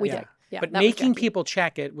did that. We did. Yeah, but making people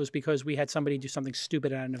check it was because we had somebody do something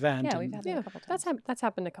stupid at an event. Yeah, we've had that a couple times. That's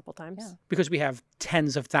happened a couple times. Yeah. Because we have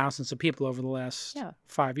tens of thousands of people over the last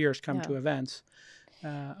 5 years come to events.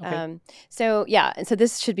 Okay. So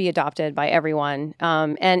this should be adopted by everyone.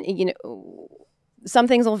 And some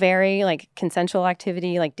things will vary, like consensual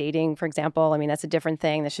activity, like dating, for example. I mean, that's a different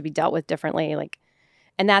thing that should be dealt with differently.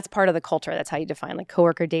 And that's part of the culture. That's how you define like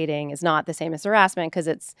coworker dating is not the same as harassment because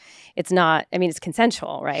it's not. I mean, it's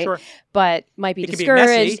consensual, right? Sure. But might be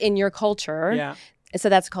discouraged in your culture. Yeah. So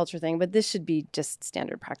that's a culture thing. But this should be just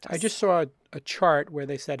standard practice. I just saw a chart where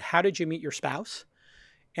they said, "How did you meet your spouse?"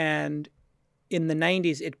 And in the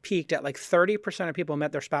 90s, it peaked at like 30% of people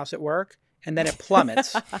met their spouse at work, and then it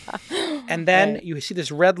plummets. And then you see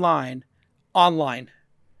this red line, online.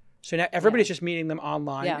 So now everybody's just meeting them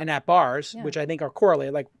online and at bars, which I think are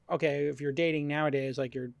correlated. Like, okay, if you're dating nowadays,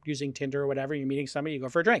 like you're using Tinder or whatever, you're meeting somebody, you go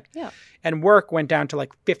for a drink. Yeah. And work went down to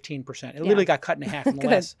like 15%. It literally got cut in half in the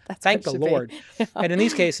last. Thank the Lord. And in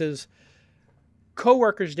these cases,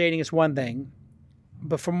 coworkers dating is one thing.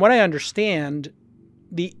 But from what I understand,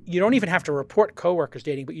 you don't even have to report coworkers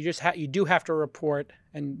dating, but you do have to report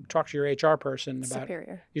and talk to your HR person about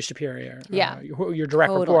your superior, your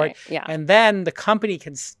direct report, and then the company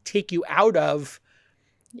can take you out of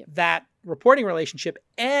that reporting relationship.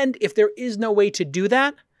 And if there is no way to do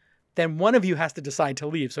that, then one of you has to decide to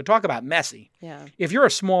leave. So talk about messy. Yeah. If you're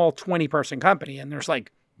a small 20-person company and there's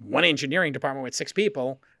like one engineering department with 6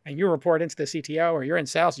 people, and you report into the CTO, or you're in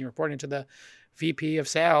sales and you report into the VP of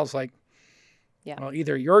sales, like. Yeah. Well,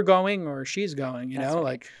 either you're going or she's going,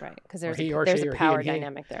 right, because there's a power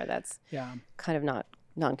dynamic there that's kind of not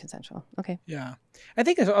non-consensual. Okay. Yeah. I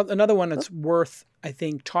think another one that's worth, I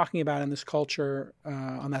think, talking about in this culture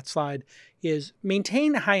on that slide is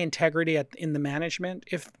maintain high integrity in the management.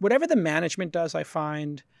 If whatever the management does, I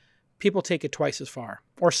find people take it twice as far,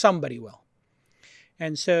 or somebody will.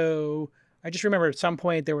 And so I just remember at some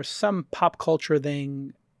point there was some pop culture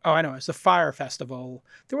thing. Oh, I know. It's the Fire Festival.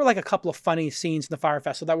 There were like a couple of funny scenes in the Fire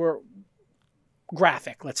Festival that were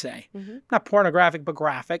graphic, let's say. Mm-hmm. Not pornographic, but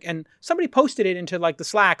graphic. And somebody posted it into like the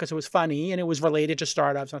Slack because it was funny and it was related to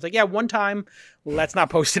startups. And I was like, yeah, one time, let's not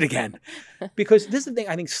post it again. Because this is the thing.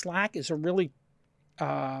 I think Slack is a really,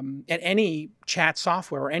 at any chat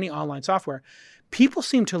software or any online software, people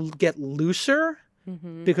seem to get looser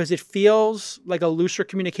because it feels like a looser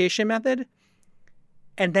communication method.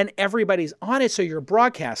 And then everybody's on it, so you're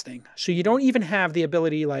broadcasting. So you don't even have the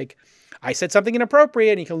ability like, I said something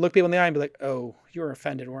inappropriate, and you can look people in the eye and be like, oh, you were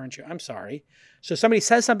offended, weren't you? I'm sorry. So somebody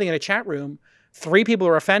says something in a chat room, 3 people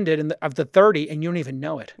are offended of the 30, and you don't even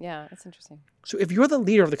know it. Yeah, that's interesting. So if you're the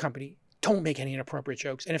leader of the company, don't make any inappropriate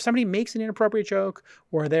jokes. And if somebody makes an inappropriate joke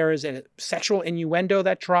or there is a sexual innuendo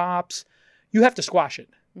that drops, you have to squash it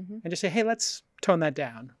and just say, hey, let's tone that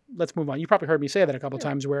down. Let's move on. You probably heard me say that a couple of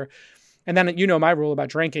times where, and then you know my rule about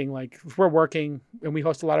drinking, like if we're working and we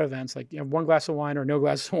host a lot of events, like you have 1 glass of wine or no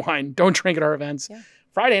glass of wine, don't drink at our events. Yeah.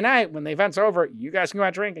 Friday night when the event's over, you guys can go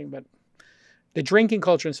out drinking. But the drinking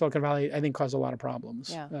culture in Silicon Valley, I think, caused a lot of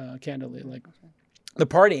problems, candidly. Like the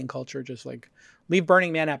partying culture, just like leave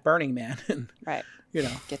Burning Man at Burning Man. And, right. You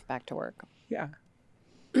know. Get back to work. Yeah.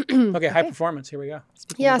 Okay, high performance. Here we go.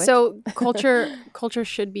 Yeah, so culture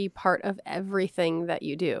should be part of everything that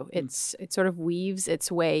you do. It sort of weaves its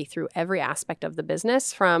way through every aspect of the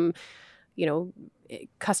business, from, you know,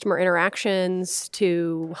 customer interactions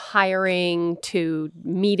to hiring to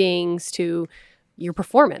meetings to your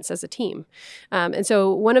performance as a team. And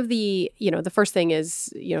so one of the, you know, the first thing is,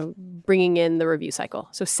 you know, bringing in the review cycle.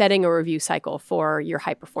 So setting a review cycle for your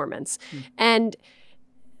high performance. And,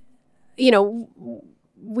 you know,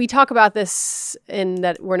 we talk about this in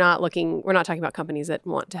that we're not talking about companies that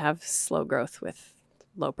want to have slow growth with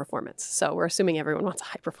low performance. So we're assuming everyone wants a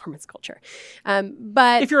high performance culture.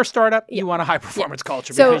 But if you're a startup, you want a high performance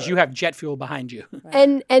culture because you have jet fuel behind you.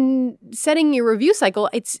 Right. And setting your review cycle,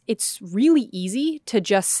 it's really easy to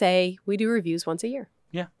just say, we do reviews once a year.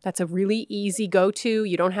 Yeah. That's a really easy go-to.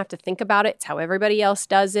 You don't have to think about it. It's how everybody else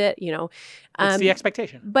does it, you know. It's the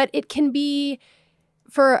expectation. But it can be,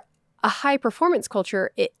 for a high performance culture,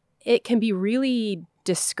 it can be really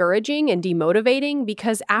discouraging and demotivating,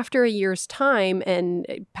 because after a year's time,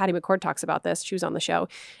 and Patty McCord talks about this, she was on the show,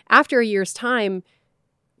 after a year's time,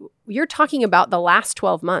 you're talking about the last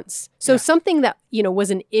 12 months. So something that, you know, was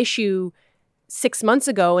an issue 6 months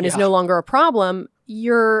ago and is no longer a problem,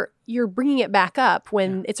 you're bringing it back up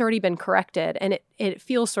when it's already been corrected, and it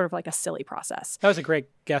feels sort of like a silly process. That was a great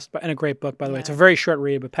guest and a great book, by the way. It's a very short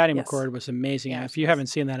read, but Patty McCord was amazing. If you haven't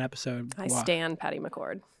seen that episode, I stan Patty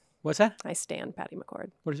McCord. What's that? I stan Patty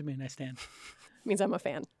McCord. What does it mean? I stan. It means I'm a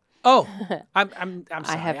fan. Oh, I'm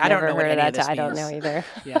sorry. I don't know what any of this means. I don't know either.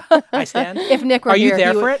 Yeah, I stand. If Nick were Are you here,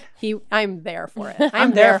 there for it? I'm there for it.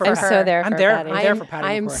 I'm there for her. I'm so there for Patty. I'm there for Patty McCord.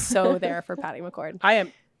 I am so there for Patty McCord. I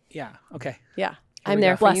am. Yeah. Okay. Yeah. I'm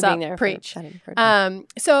there for you being there. Preach. For Patty.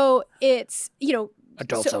 So it's, you know,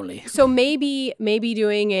 adults only. So maybe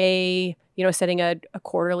doing a, you know, setting a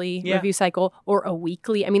quarterly review cycle or a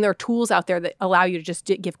weekly. I mean, there are tools out there that allow you to just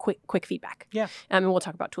give quick feedback. Yeah. And we'll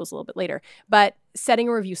talk about tools a little bit later. But setting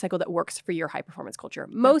a review cycle that works for your high performance culture.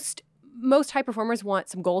 Most high performers want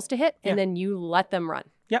some goals to hit, and then you let them run.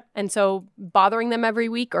 Yep. And so bothering them every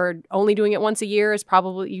week or only doing it once a year is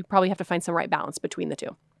you probably have to find some right balance between the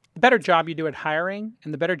two. The better job you do at hiring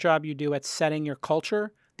and the better job you do at setting your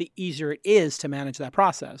culture, the easier it is to manage that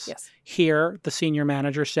process. Yes. Here, the senior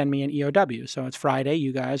managers send me an EOW. So it's Friday.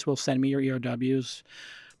 You guys will send me your EOWs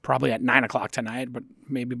probably at 9 o'clock tonight, but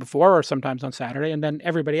maybe before or sometimes on Saturday. And then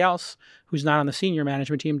everybody else who's not on the senior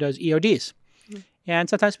management team does EODs. Mm-hmm. And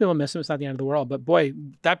sometimes people miss them. It's not the end of the world. But boy,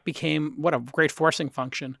 that became what a great forcing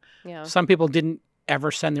function. Yeah. Some people didn't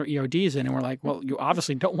ever send their EODs in and were like, well, you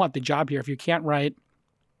obviously don't want the job here if you can't write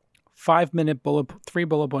 5-minute 3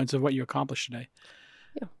 bullet points of what you accomplished today.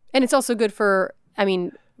 Yeah. And it's also good for, I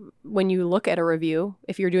mean, when you look at a review,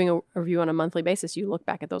 if you're doing a review on a monthly basis, you look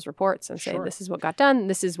back at those reports and say, this is what got done.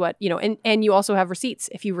 This is what, you know, and you also have receipts.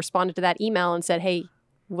 If you responded to that email and said, hey,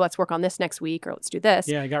 let's work on this next week, or let's do this.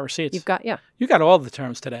 Yeah, I got receipts. You've got, You got all the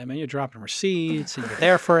terms today, man. You're dropping receipts and you're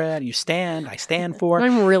there for it. And you stand. I stand for it.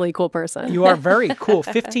 I'm a really cool person. You are very cool.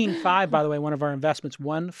 15Five, by the way, one of our investments,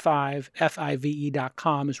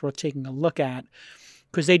 15five.com is worth taking a look at,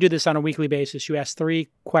 because they do this on a weekly basis. You ask 3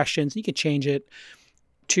 questions. You can change it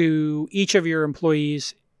to each of your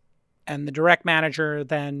employees, and the direct manager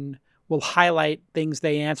then will highlight things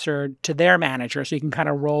they answered to their manager, so you can kind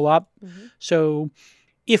of roll up. Mm-hmm. So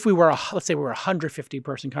if we were, let's say we were a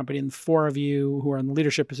 150-person company and 4 of you who are in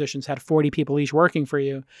leadership positions had 40 people each working for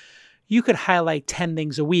you, you could highlight 10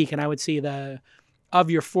 things a week, and I would see of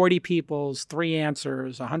your 40 people's 3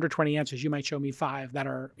 answers, 120 answers, you might show me 5 that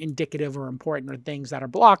are indicative or important, or things that are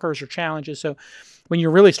blockers or challenges. So when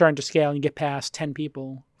you're really starting to scale and you get past 10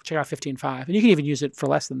 people, check out 15Five. And you can even use it for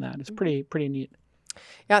less than that. It's pretty neat.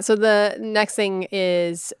 Yeah. So the next thing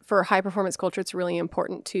is, for high performance culture, it's really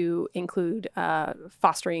important to include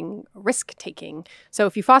fostering risk taking. So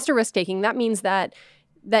if you foster risk taking, that means that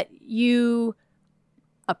you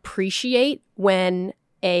appreciate when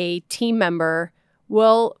a team member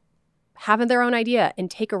will have their own idea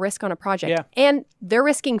and take a risk on a project. Yeah. And they're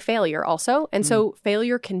risking failure also. And so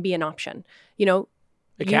failure can be an option. You know,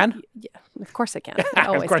 It can? Yeah, of course it can. It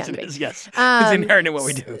always of course can it be. is, yes. It's inherent in what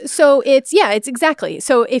we do. So it's exactly.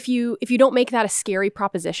 So if you don't make that a scary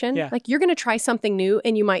proposition, like you're going to try something new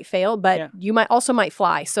and you might fail, but you might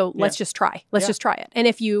fly. So let's just try. Let's just try it. And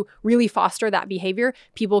if you really foster that behavior,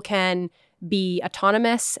 people can be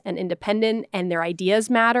autonomous and independent and their ideas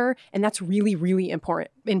matter. And that's really, really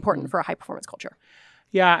important for a high performance culture.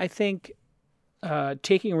 Yeah, I think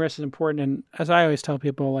taking risks is important. And as I always tell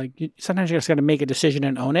people, like sometimes you just got to make a decision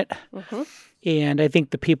and own it. And I think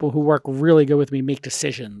the people who work really good with me make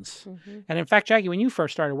decisions. And in fact, Jacqui, when you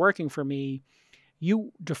first started working for me,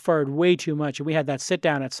 you deferred way too much. And we had that sit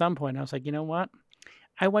down at some point. I was like, you know what?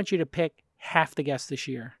 I want you to pick half the guests this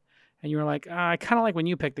year. And you were like, I kind of like when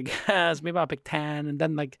you pick the guests. Maybe I'll pick 10. And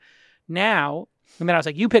then now, and then I was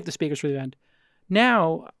like, you pick the speakers for the event.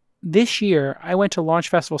 Now, this year, I went to Launch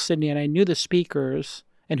Festival Sydney, and I knew the speakers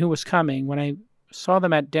and who was coming when I saw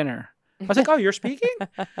them at dinner. I was like, oh, you're speaking?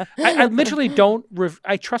 I literally don't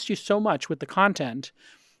I trust you so much with the content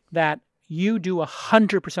that you do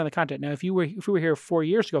 100% of the content. Now, if we were here 4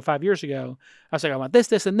 years ago, 5 years ago, I was like, I want this,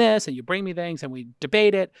 this, and this, and you bring me things, and we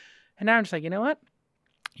debate it. And now I'm just like, you know what?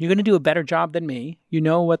 You're going to do a better job than me. You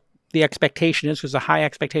know what the expectation is, because it's a high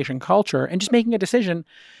expectation culture, and just making a decision.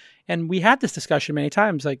 And we had this discussion many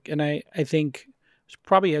times, and I think it's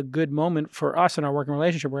probably a good moment for us in our working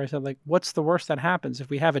relationship where I said, what's the worst that happens? If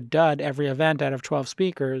we have a dud every event out of 12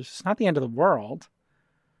 speakers, it's not the end of the world.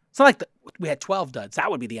 It's not like we had 12 duds.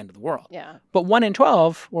 That would be the end of the world. Yeah. But 1 in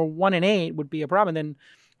 12 or 1 in 8 would be a problem. And then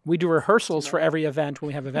we do rehearsals for every event when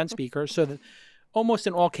we have event speakers. So that almost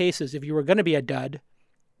in all cases, if you were going to be a dud,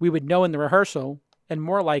 we would know in the rehearsal, and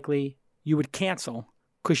more likely you would cancel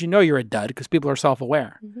because you know you're a dud because people are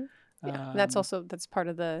self-aware. Yeah, that's part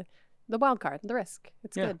of the wild card, the risk.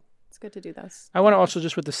 It's good. It's good to do those. I want to also,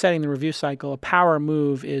 just with the setting the review cycle, a power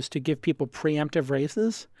move is to give people preemptive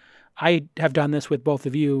raises. I have done this with both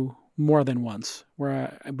of you more than once,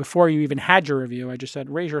 where before you even had your review, I just said,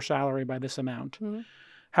 raise your salary by this amount.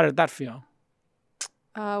 How did that feel?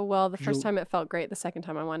 Well, the first time it felt great. The second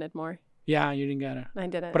time I wanted more. Yeah, you didn't get it. I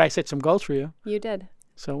didn't. But I set some goals for you. You did.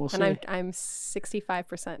 So we'll see. And I'm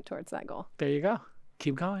 65% towards that goal. There you go.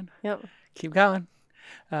 Keep going. Yep. Keep going.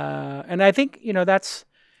 And I think, that's,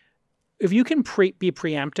 if you can be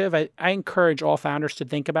preemptive, I encourage all founders to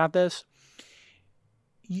think about this.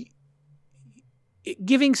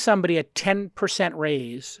 Giving somebody a 10%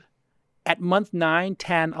 raise at month 9,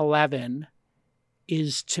 10, 11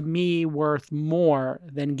 is, to me, worth more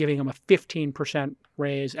than giving them a 15%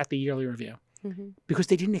 raise at the yearly review. Because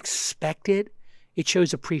they didn't expect it. It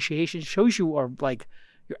shows appreciation. It shows you are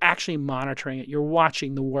you're actually monitoring it. You're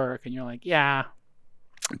watching the work, and you're like, yeah,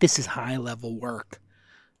 this is high-level work.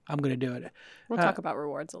 I'm going to do it. We'll talk about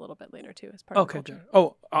rewards a little bit later, too, as part of the culture.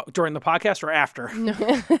 Good. Oh, during the podcast or after? No,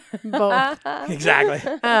 both. Exactly.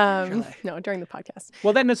 No, during the podcast.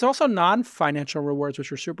 Well, then it's also non-financial rewards,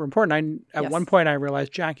 which are super important. At one point, I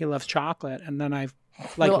realized Jacqui loves chocolate, and then I've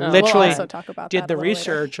literally we'll also talk about did the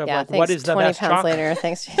research of what is the 20 best pounds chocolate. later.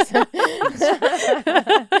 Thanks, Jason.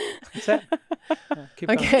 That's it. Keep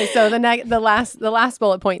going. Okay, so the last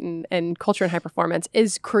bullet point in culture and high performance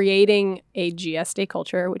is creating a GSD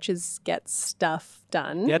culture, which is get stuff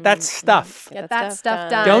done. Get that stuff. Get that stuff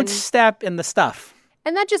done. Don't step in the stuff.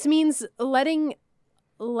 And that just means letting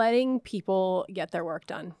people get their work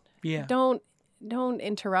done. Yeah. Don't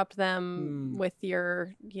interrupt them with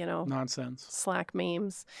your, nonsense. Slack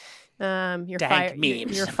memes, your Dank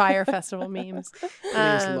memes. your Fire Festival memes.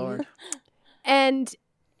 Please, Lord. And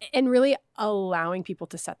really allowing people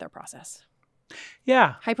to set their process.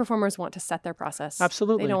 Yeah. High performers want to set their process.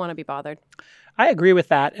 Absolutely. They don't want to be bothered. I agree with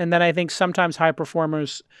that. And then I think sometimes high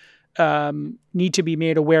performers need to be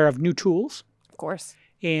made aware of new tools. Of course.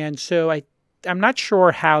 And so I'm not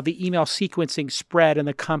sure how the email sequencing spread in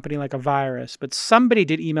the company like a virus, but somebody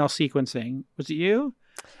did email sequencing. Was it you?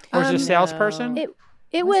 Or was it a salesperson?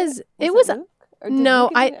 It was No,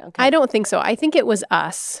 I don't think so. I think it was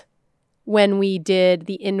us when we did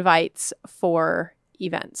the invites for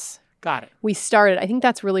events. Got it. I think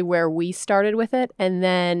that's really where we started with it. And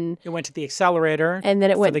then it went to the accelerator. And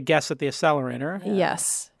then it went for the guests at the accelerator. Yeah.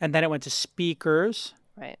 Yes. And then it went to speakers.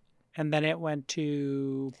 Right. And then it went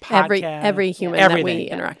to podcast. Every human that we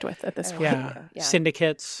interact with at this point. Yeah.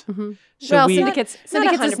 Syndicates. Mm-hmm. So syndicates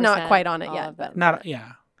is not quite on it yet. But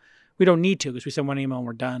we don't need to because we send one email and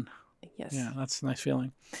we're done. Yes. Yeah, that's a nice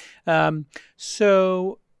feeling. And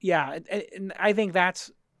I think that's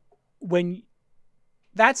when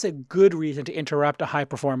that's a good reason to interrupt a high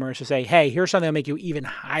performer, is to say, hey, here's something that'll make you even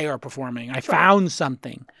higher performing. I found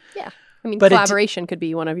something. Yeah. I mean, But collaboration could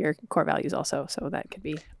be one of your core values also. So that could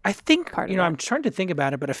be I think, part of I'm trying to think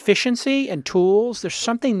about it, but efficiency and tools, there's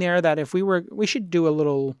something there that if we should do a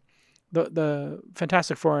little, the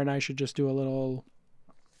Fantastic Four and I should just do a little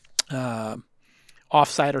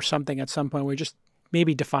offsite or something at some point. We just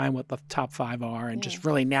maybe define what the top 5 are and just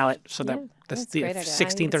really nail it so that the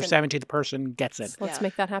 16th or 17th person gets it. Let's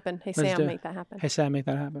make that happen. Hey, Sam, make that happen. Hey, Sam, make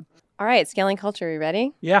that happen. All right, scaling culture. Are you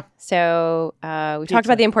ready? Yeah. So we talked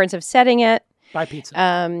about the importance of setting it. Buy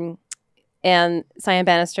pizza. And Cyan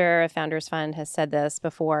Bannister of Founders Fund has said this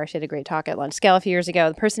before. She had a great talk at Lunch Scale a few years ago.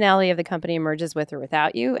 The personality of the company emerges with or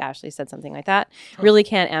without you. Ashley said something like that. Really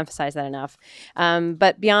can't emphasize that enough.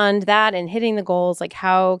 But beyond that and hitting the goals, like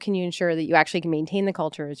how can you ensure that you actually can maintain the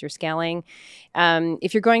culture as you're scaling?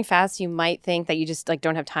 If you're growing fast, you might think that you just like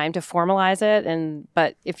don't have time to formalize it.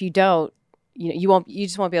 But if you don't, you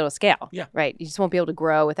just won't be able to scale. Yeah. Right. You just won't be able to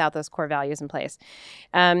grow without those core values in place.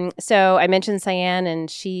 So I mentioned Cyan,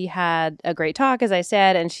 and she had a great talk, as I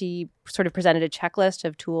said, and she sort of presented a checklist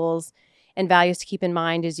of tools and values to keep in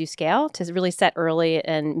mind as you scale to really set early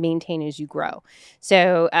and maintain as you grow.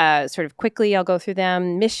 So sort of quickly, I'll go through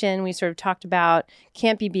them. Mission, we sort of talked about,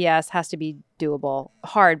 can't be BS, has to be doable,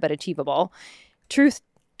 hard but achievable.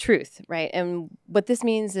 Truth, right? And what this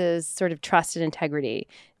means is sort of trust and integrity.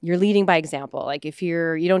 You're leading by example. Like if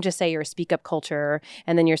you don't just say you're a speak up culture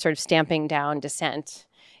and then you're sort of stamping down dissent.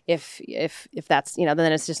 If that's, then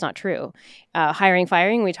it's just not true. Hiring,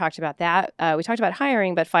 firing, we talked about that. We talked about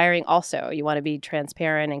hiring, but firing also. You want to be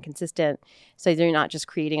transparent and consistent so you're not just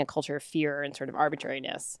creating a culture of fear and sort of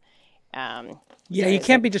arbitrariness. You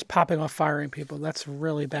can't be just popping off firing people. That's a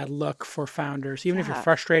really bad look for founders. Even if you're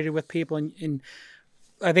frustrated with people and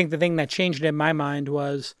I think the thing that changed in my mind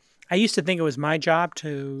was I used to think it was my job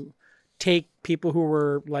to take people who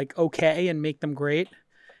were like okay and make them great.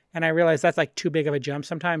 And I realized that's like too big of a jump.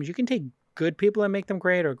 Sometimes you can take good people and make them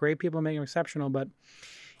great or great people and make them exceptional. But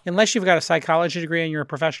unless you've got a psychology degree and you're a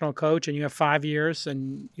professional coach and you have 5 years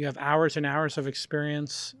and you have hours and hours of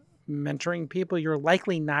experience mentoring people, you're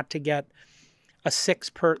likely not to get a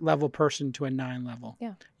 6 level person to a 9 level.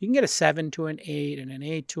 Yeah. You can get a 7 to an 8 and an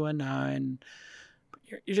 8 to a 9.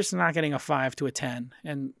 You're just not getting a 5 to a 10.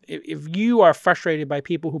 And if you are frustrated by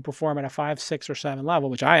people who perform at a 5, 6, or 7 level,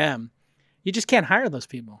 which I am, you just can't hire those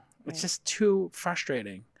people. Right. It's just too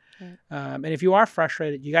frustrating. Right. And if you are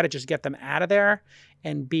frustrated, you got to just get them out of there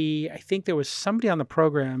and I think there was somebody on the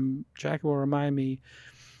program, Jacqui will remind me,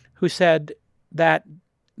 who said that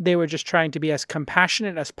they were just trying to be as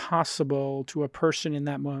compassionate as possible to a person in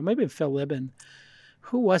that moment. Maybe Phil Libin.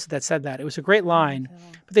 Who was it that said that? It was a great line.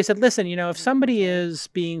 But they said, listen, if somebody is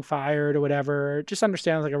being fired or whatever, just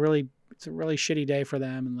understand it's a really shitty day for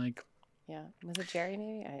them. And like, yeah. Was it Jerry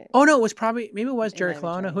maybe? No, maybe it was Jerry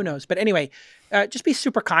Colonna. Who knows? But anyway, just be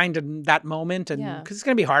super kind in that moment. And because it's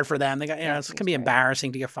going to be hard for them. They got, it's going to be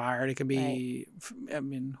embarrassing to get fired. It can be,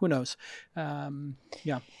 who knows?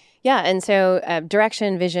 Yeah. And so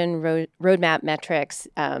direction, vision, roadmap, metrics,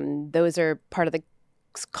 those are part of the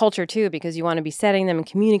culture too, because you want to be setting them and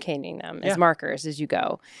communicating them as markers as you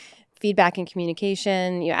go. Feedback and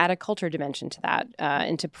communication, you add a culture dimension to that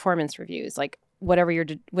into performance reviews, like whatever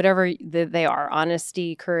they are,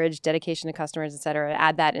 honesty, courage, dedication to customers, et cetera,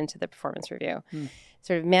 add that into the performance review.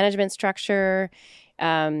 Sort of management structure.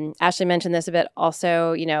 Ashley mentioned this a bit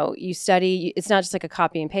also, you study, it's not just like a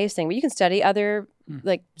copy and paste thing, but you can study other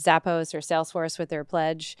like Zappos or Salesforce with their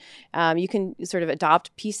pledge. You can sort of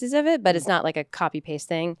adopt pieces of it, but it's not like a copy paste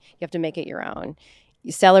thing. You have to make it your own.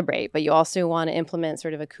 You celebrate, but you also want to implement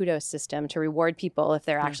sort of a kudos system to reward people if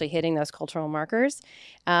they're actually hitting those cultural markers.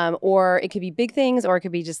 Or it could be big things, or it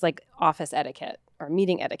could be just like office etiquette or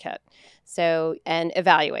meeting etiquette. So, and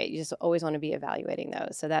evaluate. You just always want to be evaluating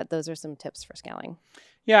those. So those are some tips for scaling.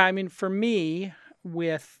 Yeah, I mean, for me,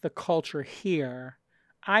 with the culture here,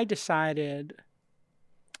 I decided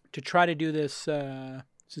to try to do this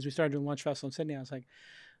since we started doing Lunch Festival in Sydney. I was like,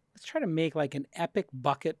 let's try to make like an epic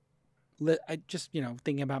bucket list. I just,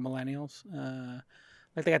 thinking about millennials.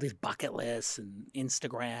 Like they got these bucket lists and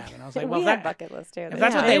Instagram. And I was like, well, we had bucket list too.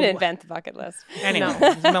 That's what they didn't invent the bucket list. Anyway,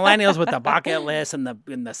 millennials with the bucket list and the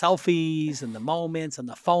selfies and the moments and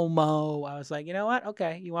the FOMO. I was like, you know what?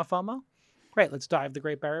 Okay, you want FOMO? Great, let's dive the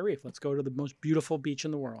Great Barrier Reef. Let's go to the most beautiful beach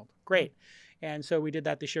in the world. Great. And so we did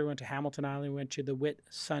that this year. We went to Hamilton Island, we went to the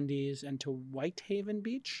Whitsundays and to Whitehaven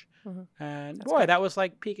Beach. Mm-hmm. And that's boy, that was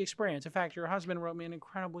like peak experience. In fact, your husband wrote me an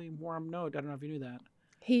incredibly warm note. I don't know if you knew that.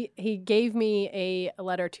 He gave me a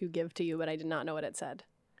letter to give to you, but I did not know what it said.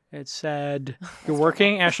 It said, "You're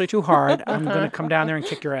working, Ashley, too hard. I'm going to come down there and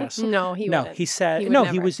kick your ass." No, he wouldn't. He said, He would no,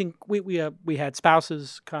 never. he was in, we had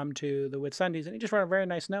spouses come to the Whitsundays, and he just wrote a very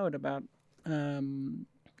nice note about,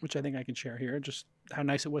 which I think I can share here, just how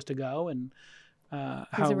nice it was to go. And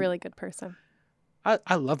He's a really good person.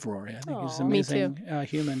 I love Rory. I think he's an me amazing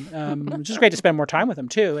human. It's just great to spend more time with him,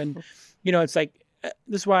 too. And, it's like,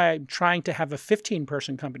 this is why I'm trying to have a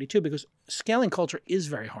 15-person company, too, because scaling culture is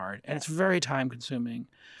very hard, and it's very time-consuming.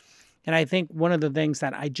 And I think one of the things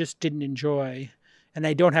that I just didn't enjoy, and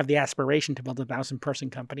I don't have the aspiration to build a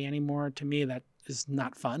 1,000-person company anymore, to me, that is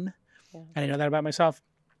not fun. Yeah. And I know that about myself.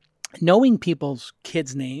 Knowing people's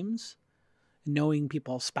kids' names, knowing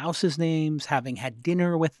people's spouses' names, having had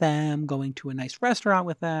dinner with them, going to a nice restaurant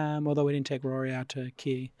with them, although we didn't take Rory out to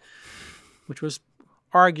Key, which was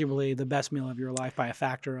arguably the best meal of your life by a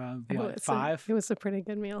factor of, 5? It was a pretty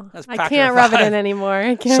good meal. I can't rub it in anymore.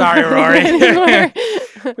 I can't. Sorry,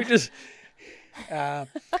 Rory. We just,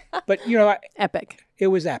 but epic. It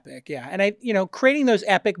was epic, yeah. And creating those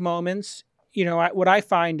epic moments, what I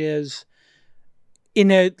find is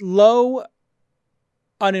in a low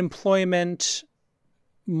unemployment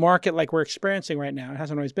market like we're experiencing right now, it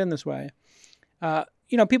hasn't always been this way.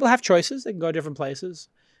 People have choices. They can go different places.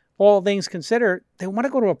 All things considered, they want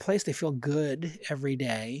to go to a place they feel good every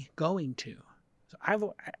day going to.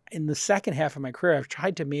 So in the second half of my career, I've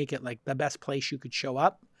tried to make it like the best place you could show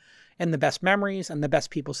up and the best memories and the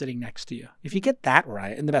best people sitting next to you. If you get that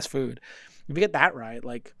right, and the best food, if you get that right,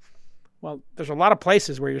 there's a lot of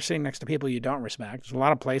places where you're sitting next to people you don't respect. There's a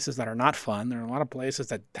lot of places that are not fun. There are a lot of places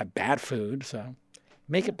that have bad food. So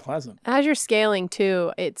make it pleasant. As you're scaling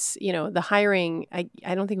too, it's, the hiring,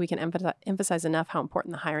 I don't think we can emphasize enough how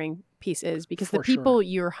important the hiring piece is, because the people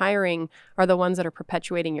you're hiring are the ones that are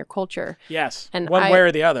perpetuating your culture. Yes. And one way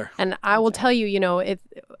or the other. And I will tell you,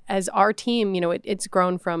 as our team, it's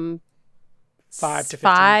grown from 5 to 15.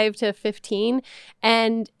 5 to 15.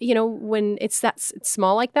 And, when it's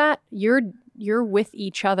small like that, you're with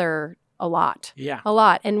each other a lot. Yeah. A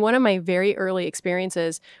lot. And one of my very early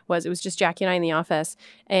experiences was, it was just Jacqui and I in the office.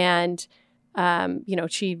 And,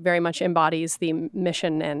 she very much embodies the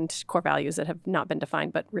mission and core values that have not been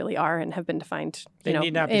defined, but really are and have been defined,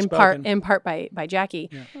 in part by Jacqui.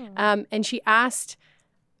 Yeah. And she asked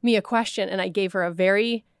me a question, and I gave her a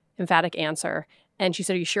very emphatic answer. And she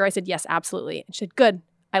said, "Are you sure?" I said, "Yes, absolutely." And she said, "Good.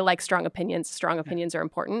 I like strong opinions. Strong opinions are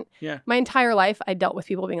important." Yeah. My entire life, I dealt with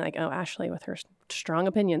people being like, "Oh, Ashley with her strong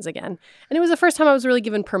opinions again." And it was the first time I was really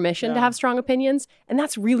given permission to have strong opinions. And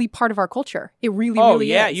that's really part of our culture. It really is. Oh,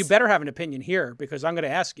 yeah. You better have an opinion here, because I'm going to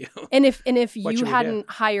ask you. And if you hadn't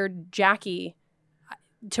hired Jacqui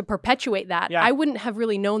to perpetuate that, I wouldn't have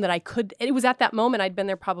really known that I could. It was at that moment, I'd been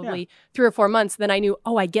there probably 3 or 4 months. Then I knew,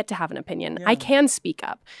 I get to have an opinion. I can speak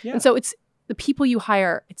up. Yeah. And so it's, the people you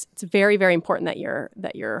hire, it's very, very important that you're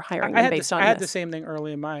hiring them based on this. I had the same thing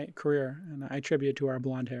early in my career, and I attribute it to our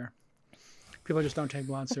blonde hair. People just don't take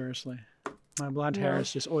blonde seriously. My blonde hair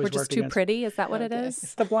is just always We're just too pretty? Is that what it is?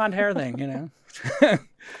 It's the blonde hair thing,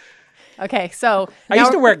 Okay, so I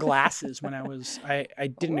used to wear glasses when I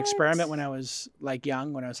did an experiment when I was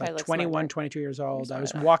young, when I was 21, 22 years old. I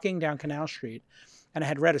was walking down Canal Street, and I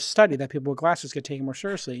had read a study that people with glasses get taken more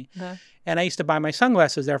seriously. Uh-huh. And I used to buy my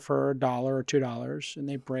sunglasses there for $1 or $2, and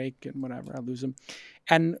they break and whatever, I lose them.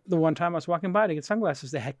 And the one time I was walking by to get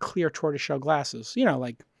sunglasses, they had clear tortoiseshell glasses,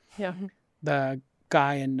 the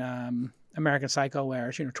guy in American Psycho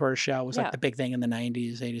wears, tortoiseshell was the big thing in the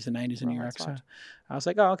 80s and 90s in New York. So I was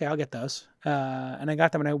like, oh, okay, I'll get those. And I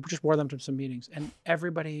got them, and I just wore them to some meetings. And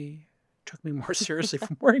everybody took me more seriously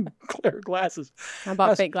from wearing clear glasses. I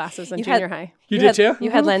bought fake glasses in junior high. You did too?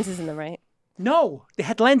 You had lenses in them, right? No, they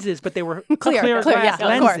had lenses, but they were clear glass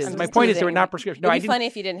lenses. My point is they were not prescription. It'd be funny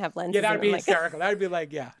if you didn't have lenses. Yeah, that would be hysterical. That would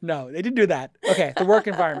be no, they didn't do that. Okay, the work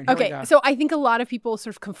environment. Okay, so I think a lot of people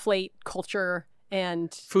sort of conflate culture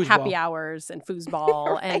and foosball. Happy hours and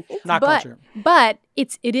foosball and not culture. But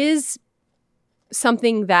it is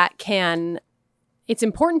something that it's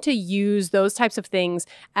important to use those types of things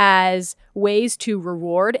as ways to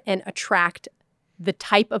reward and attract the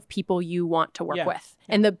type of people you want to work with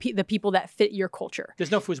and the people that fit your culture.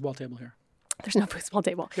 There's no foosball table here. There's no foosball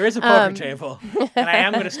table. There is a poker table, and I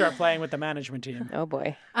am going to start playing with the management team. Oh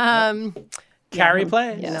boy. Carry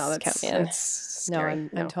play? Yes, no, that's scary.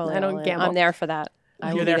 I'm totally. I don't gamble. I'm there for that.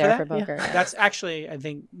 I will be there for poker. Yeah. That's actually, I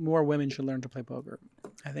think more women should learn to play poker.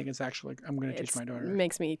 I think it's actually, I'm going to teach my daughter. It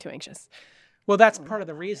makes me too anxious. Well, that's part of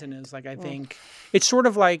the reason is I think it's sort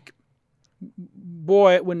of like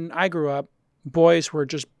when I grew up, boys were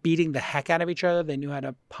just beating the heck out of each other. They knew how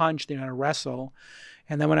to punch, they knew how to wrestle.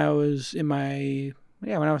 And then when I was in my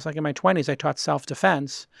Yeah, when I was like in my 20s, I taught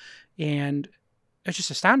self-defense, and I was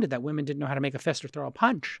just astounded that women didn't know how to make a fist or throw a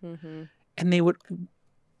punch. Mm-hmm. And they would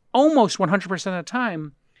almost 100% of the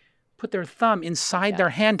time put their thumb inside their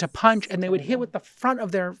hand to punch, and they would hit with the front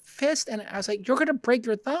of their fist. And I was like, you're going to break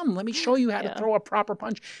your thumb. Let me show you how to throw a proper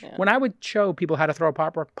punch. Yeah. When I would show people how to throw a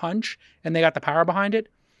proper punch and they got the power behind it,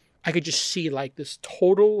 I could just see like this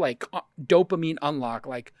total like dopamine unlock.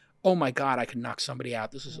 Like, oh my God, I can knock somebody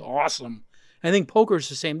out. This is awesome. I think poker is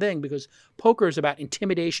the same thing, because poker is about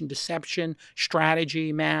intimidation, deception,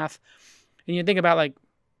 strategy, math. And you think about like,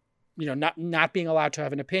 you know, not being allowed to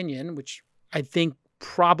have an opinion, which I think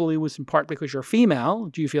probably was in part because you're female.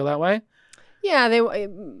 Do you feel that way? Yeah,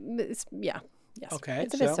 yes. Okay.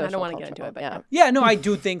 It's a bit, so I don't want to get into it, but yeah, no, I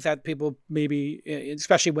do think that people maybe,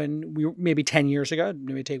 especially when we maybe 10 years ago,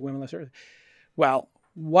 maybe take women less seriously. Well,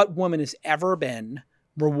 what woman has ever been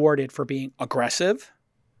rewarded for being aggressive,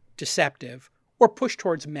 deceptive, or pushed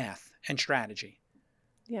towards math and strategy?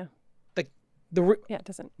 Yeah. It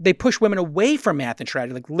doesn't. They push women away from math and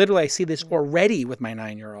strategy. Like literally, I see this already with my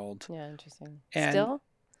 9-year-old. Yeah, interesting. And Still?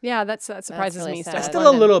 Yeah, that surprises really me. sad. Still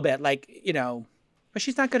a little bit, like, you know, but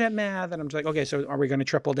she's not good at math. And I'm just like, okay, so are we going to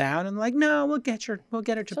triple down? And like, no, we'll get her to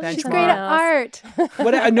benchmark. She's great at art.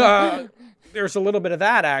 There's a little bit of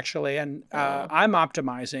that actually, and I'm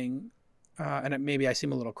optimizing. And maybe I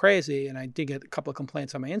seem a little crazy, and I did get a couple of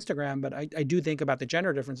complaints on my Instagram, but I do think about the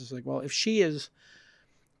gender differences. Like, well, if she is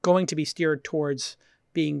going to be steered towards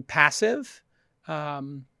being passive,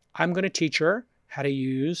 I'm going to teach her how to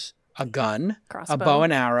use a gun, crossbow, a bow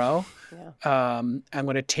and arrow. Yeah. I'm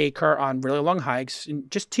going to take her on really long hikes and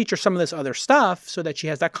just teach her some of this other stuff so that she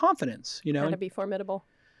has that confidence, you know. How to be formidable.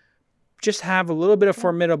 Just have a little bit of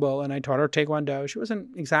formidable. And I taught her Taekwondo. She wasn't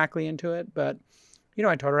exactly into it, but, you know,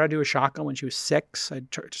 I taught her how to do a shotgun when she was 6. I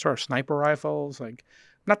taught her sniper rifles. Like,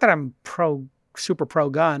 not that I'm super pro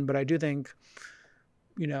gun, but I do think,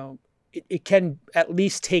 you know, it can at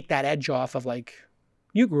least take that edge off of like,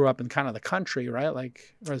 you grew up in kind of the country, right?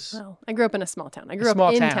 Like, well, I grew up in a small town. I grew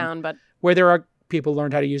up in town, but where there are people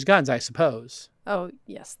learned how to use guns, I suppose. Oh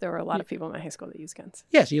yes, there were a lot of people in my high school that used guns.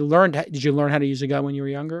 Yes, did you learn how to use a gun when you were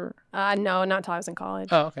younger? No, not until I was in college.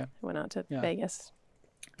 Oh, okay. I went out to Vegas.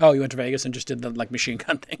 Oh, you went to Vegas and just did the like machine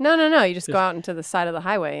gun thing? No. You just go out into the side of the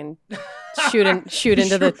highway and shoot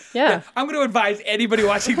into the yeah. I'm going to advise anybody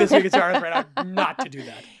watching this Vegas right now not to do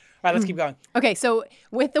that. All right, let's keep going. Okay, so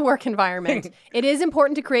with the work environment, it is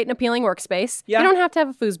important to create an appealing workspace. Yeah. You don't have to have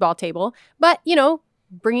a foosball table, but, you know,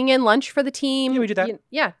 bringing in lunch for the team. Yeah, we do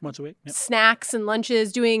that. Once a week. Yep. Snacks and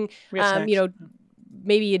lunches, doing, you know,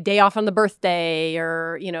 maybe a day off on the birthday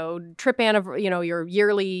or, you know, your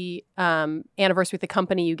yearly anniversary with the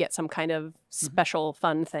company, you get some kind of special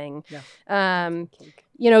fun thing. Yeah.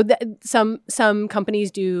 You know, some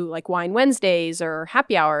companies do like wine Wednesdays or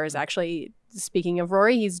happy hours. Actually, speaking of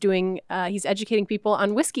Rory, he's educating people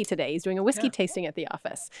on whiskey today. He's doing a whiskey tasting at the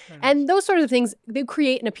office. And those sort of things, they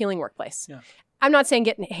create an appealing workplace. Yeah. I'm not saying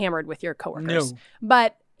getting hammered with your coworkers,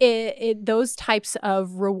 but those types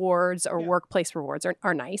of rewards or workplace rewards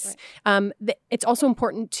are nice. Right. It's also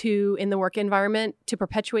important in the work environment to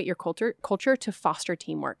perpetuate your culture to foster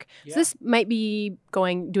teamwork. Yeah. So this might be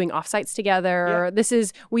doing offsites together. Yeah.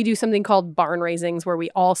 We do something called barn raisings where we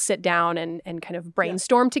all sit down and kind of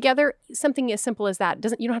brainstorm together. Something as simple as that.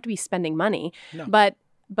 You don't have to be spending money, but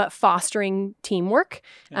fostering teamwork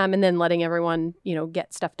and then letting everyone, you know,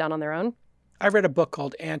 get stuff done on their own. I read a book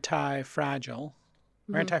called Anti-Fragile.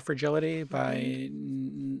 Or Anti-Fragility by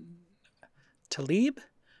Taleb.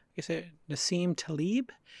 Nassim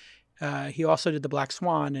Taleb. He also did The Black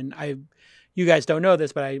Swan. And you guys don't know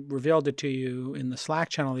this, but I revealed it to you in the Slack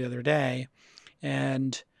channel the other day.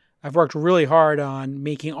 And I've worked really hard on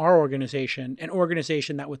making our organization an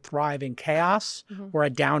organization that would thrive in chaos or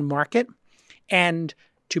a down market and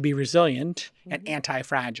to be resilient and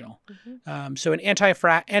anti-fragile. So an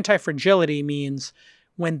anti-fragility means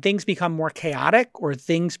when things become more chaotic or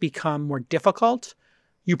things become more difficult,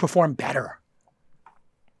 you perform better.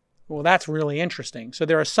 Well, that's really interesting. So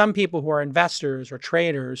there are some people who are investors or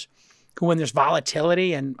traders who, when there's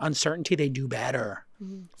volatility and uncertainty, they do better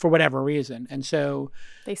for whatever reason. And so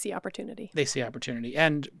they see opportunity.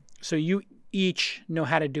 And so you each know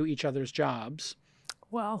how to do each other's jobs.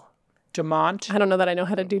 Well, Demont. I don't know that I know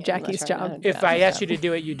how to do Jackie's job. If I asked you to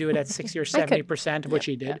do it, you do it at 60 or 70% of what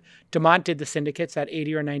she did. Yeah. Demont did the syndicates at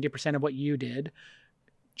 80 or 90% of what you did.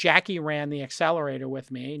 Jacqui ran the accelerator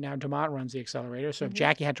with me. Now Demont runs the accelerator. So if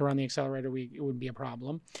Jacqui had to run the accelerator, it wouldn't be a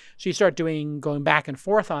problem. So you start going back and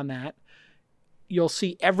forth on that. You'll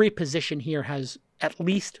see every position here has at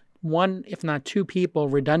least one, if not two people,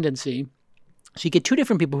 redundancy. So you get two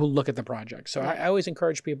different people who look at the project. So I always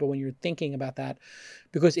encourage people when you're thinking about that,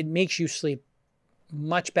 because it makes you sleep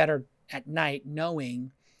much better at night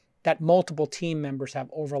knowing that multiple team members have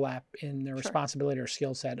overlap in their responsibility or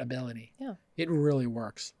skill set ability. Yeah. It really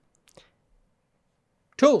works.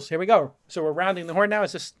 Tools, here we go. So we're rounding the horn now.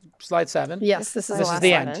 Is this slide 7? Yes, this is This the is last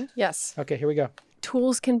the one. end. Yes. Okay, here we go.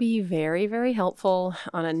 Tools can be very, very helpful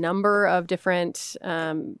on a number of different,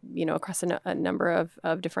 across a number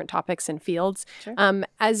of different topics and fields. Sure.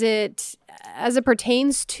 As it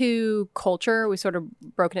pertains to culture, we've sort of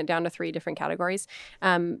broken it down to 3 different categories.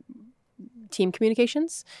 Team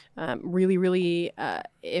communications, really, really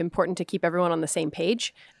important to keep everyone on the same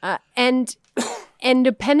page. And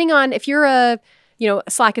depending on if you're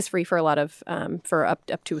Slack is free for a lot of, for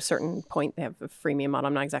up to a certain point. They have a freemium model.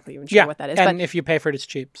 I'm not exactly even sure what that is. And but, if you pay for it, it's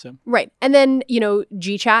cheap. So right. And then,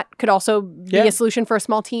 GChat could also be a solution for a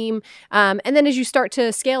small team. And then as you start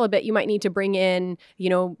to scale a bit, you might need to bring in,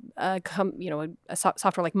 a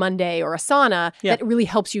software like Monday or Asana that really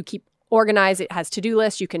helps you keep organized. It has to-do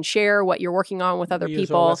lists. You can share what you're working on with other we people.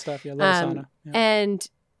 Use all that stuff. Yeah, Asana. Yeah.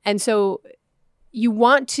 And so you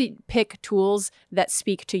want to pick tools that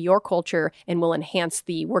speak to your culture and will enhance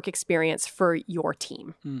the work experience for your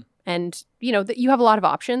team. And you have a lot of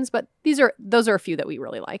options, but those are a few that we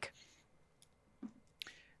really like.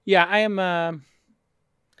 Yeah, I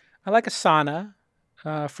like Asana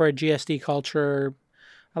for a GSD culture.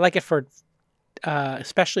 I like it for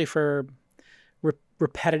especially for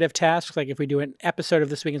repetitive tasks. Like if we do an episode of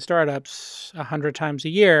This Week in Startups 100 times a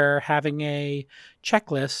year, having a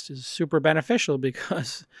checklist is super beneficial,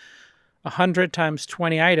 because 100 times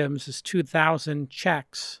 20 items is 2,000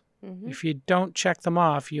 checks. Mm-hmm. If you don't check them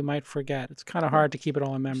off, you might forget. It's kind of hard to keep it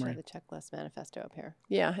all in memory. The checklist manifesto up here.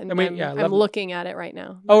 Yeah, and I'm looking at it right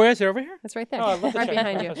now. Oh, is it over here? It's right there. Oh, I love the right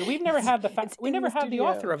behind you. We've never had the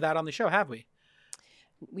author of that on the show, have we?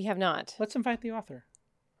 We have not. Let's invite the author.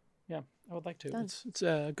 Yeah, I would like to. It's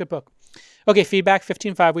a good book. Okay, feedback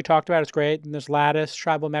 15.5 we talked about. It's great. And there's Lattice,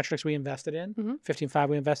 Tribal Metrics we invested in. 15.5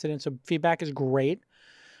 we invested in. So feedback is great.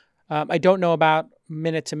 I don't know about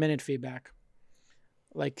minute-to-minute feedback.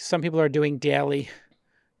 Like some people are doing daily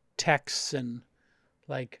texts and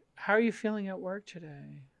like, how are you feeling at work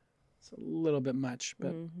today? It's a little bit much,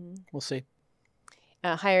 but we'll see.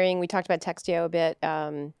 Hiring, we talked about Textio a bit.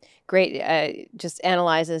 Great, just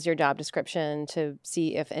analyzes your job description to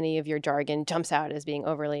see if any of your jargon jumps out as being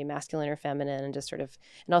overly masculine or feminine, and just and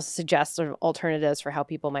also suggests sort of alternatives for how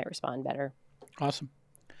people might respond better. Awesome.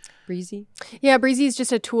 Breezy? Yeah, Breezy is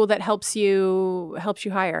just a tool that helps you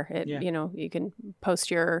hire. You can post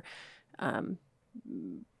your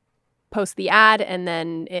post the ad, and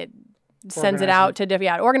then it sends it out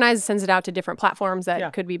to sends it out to different platforms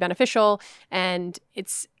that could be beneficial, and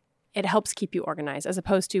it helps keep you organized, as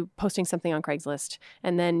opposed to posting something on Craigslist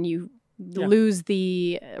and then you lose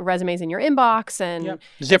the resumes in your inbox. And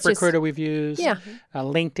ZipRecruiter we've used,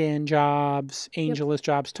 LinkedIn Jobs, AngelList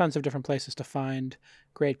Jobs, tons of different places to find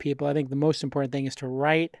great people. I think the most important thing is to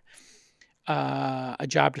write a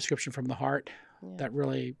job description from the heart that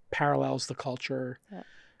really parallels the culture,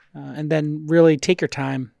 and then really take your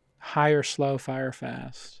time. Hire slow, fire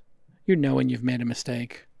fast. When you've made a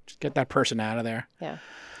mistake. Just get that person out of there. Yeah.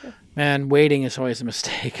 Man, waiting is always a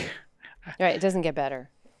mistake. Right. It doesn't get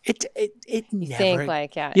better. It you never. Think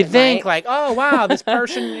like, you think like, oh wow, this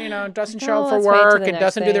person, doesn't show up for work and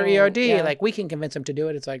doesn't do their EOD. Yeah. Like we can convince them to do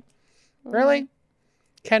it. It's like, really?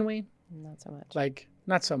 Can we? Not so much. Like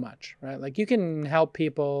not so much, right? Like you can help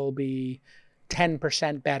people be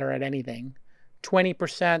 10% better at anything.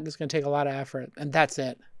 20% is going to take a lot of effort, and that's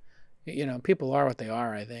it. People are what they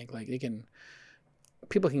are, I think. Like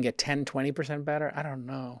people can get 10, 20% better. I don't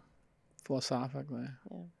know, philosophically.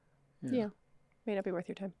 Yeah. May not be worth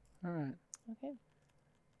your time. All right. Okay.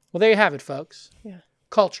 Well, there you have it, folks. Yeah.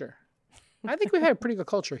 Culture. I think we've had a pretty good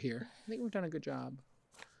culture here. I think we've done a good job.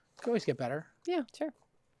 It can always get better. Yeah, sure.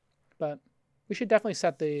 But we should definitely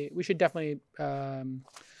take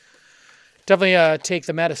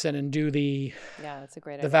the medicine and do that's a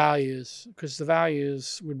great idea. Values, because the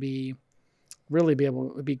values would be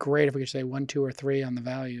great if we could say 1, 2, or 3 on the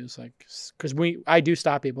values. Like, because I do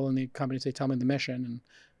stop people in the companies. They tell me the mission, and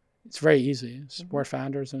it's very easy. Support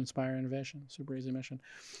founders and inspire innovation. Super easy mission.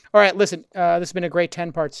 All right, listen, this has been a great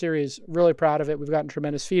 10-part series. Really proud of it. We've gotten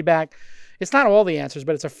tremendous feedback. It's not all the answers,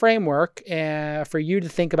 but it's a framework for you to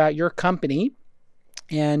think about your company.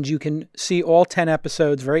 And you can see all 10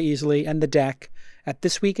 episodes very easily and the deck at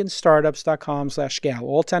thisweekinstartups.com/scale.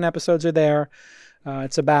 All 10 episodes are there.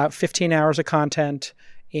 It's about 15 hours of content.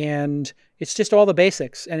 And it's just all the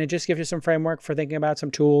basics. And it just gives you some framework for thinking about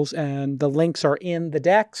some tools. And the links are in the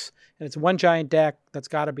decks. And it's one giant deck that's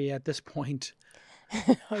got to be at this point.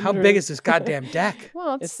 How big is this goddamn deck?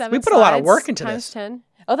 Well, it's 7 We put a lot of work into times this. 10.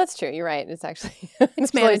 Oh, that's true. You're right. It's actually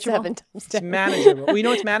It's manageable. 7 times It's 10. manageable. We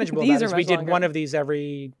know it's manageable. These About are is we much did longer. one of these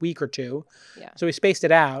every week or two. Yeah. So we spaced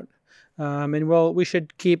it out. And we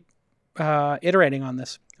should keep iterating on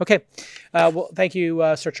this. Okay. Well, thank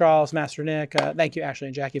you, Sir Charles, Master Nick. Thank you, Ashley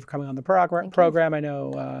and Jacqui, for coming on the program. I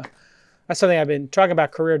know that's something I've been talking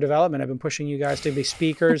about, career development. I've been pushing you guys to be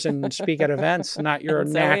speakers and speak at events, not your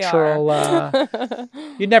So natural.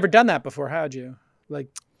 You'd never done that before, had you? Like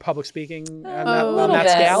public speaking on A on little that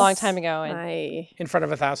bit, scale? a long time ago. And In front of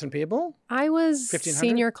 1,000 people? I was 1,500?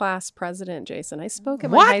 senior class president, Jason. I spoke at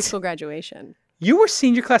my What? high school graduation. You were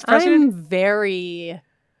senior class president? I'm very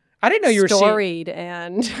I didn't know you were storied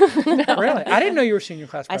and Really? I didn't know you were senior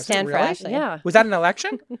class I president. stand for Really? Ashley. Yeah. Was that an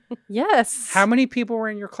election? Yes. How many people were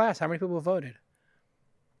in your class? How many people voted?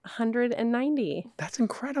 190. That's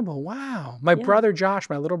incredible. Wow. My Yeah. brother Josh,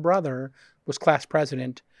 my little brother, was class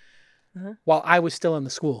president while I was still in the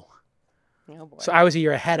school. Oh boy. So I was a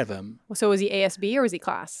year ahead of him. So was he ASB or was he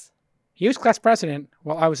class? He was class president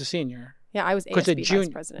while I was a senior. Yeah, I was Because a ASB vice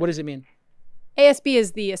junior, president. what does it mean? ASB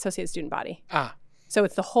is the Associate Student Body. Ah, So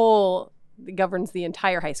it's the whole, it governs the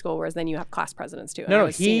entire high school, whereas then you have class presidents too. And I no,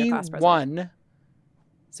 was senior he class president. won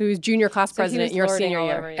So he was junior class So he president was your lording senior all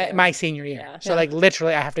year. over you. at my senior year. Yeah. So like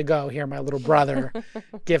literally I have to go hear my little brother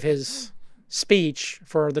give his speech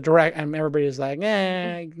for the direct, and everybody's like,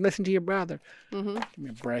 listen to your brother. Mm-hmm. Give me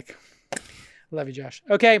a break. Love you, Josh.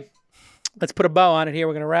 Okay, let's put a bow on it here.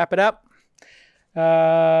 We're going to wrap it up.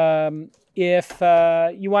 If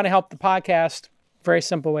you want to help the podcast, very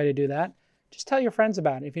simple way to do that. Just tell your friends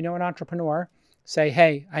about it. If you know an entrepreneur, say,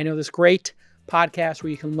 hey, I know this great podcast where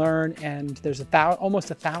you can learn, and there's almost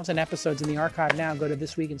 1,000 episodes in the archive now. Go to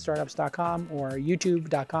thisweekinstartups.com or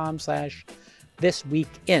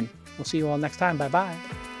youtube.com/thisweekin. We'll see you all next time. Bye-bye.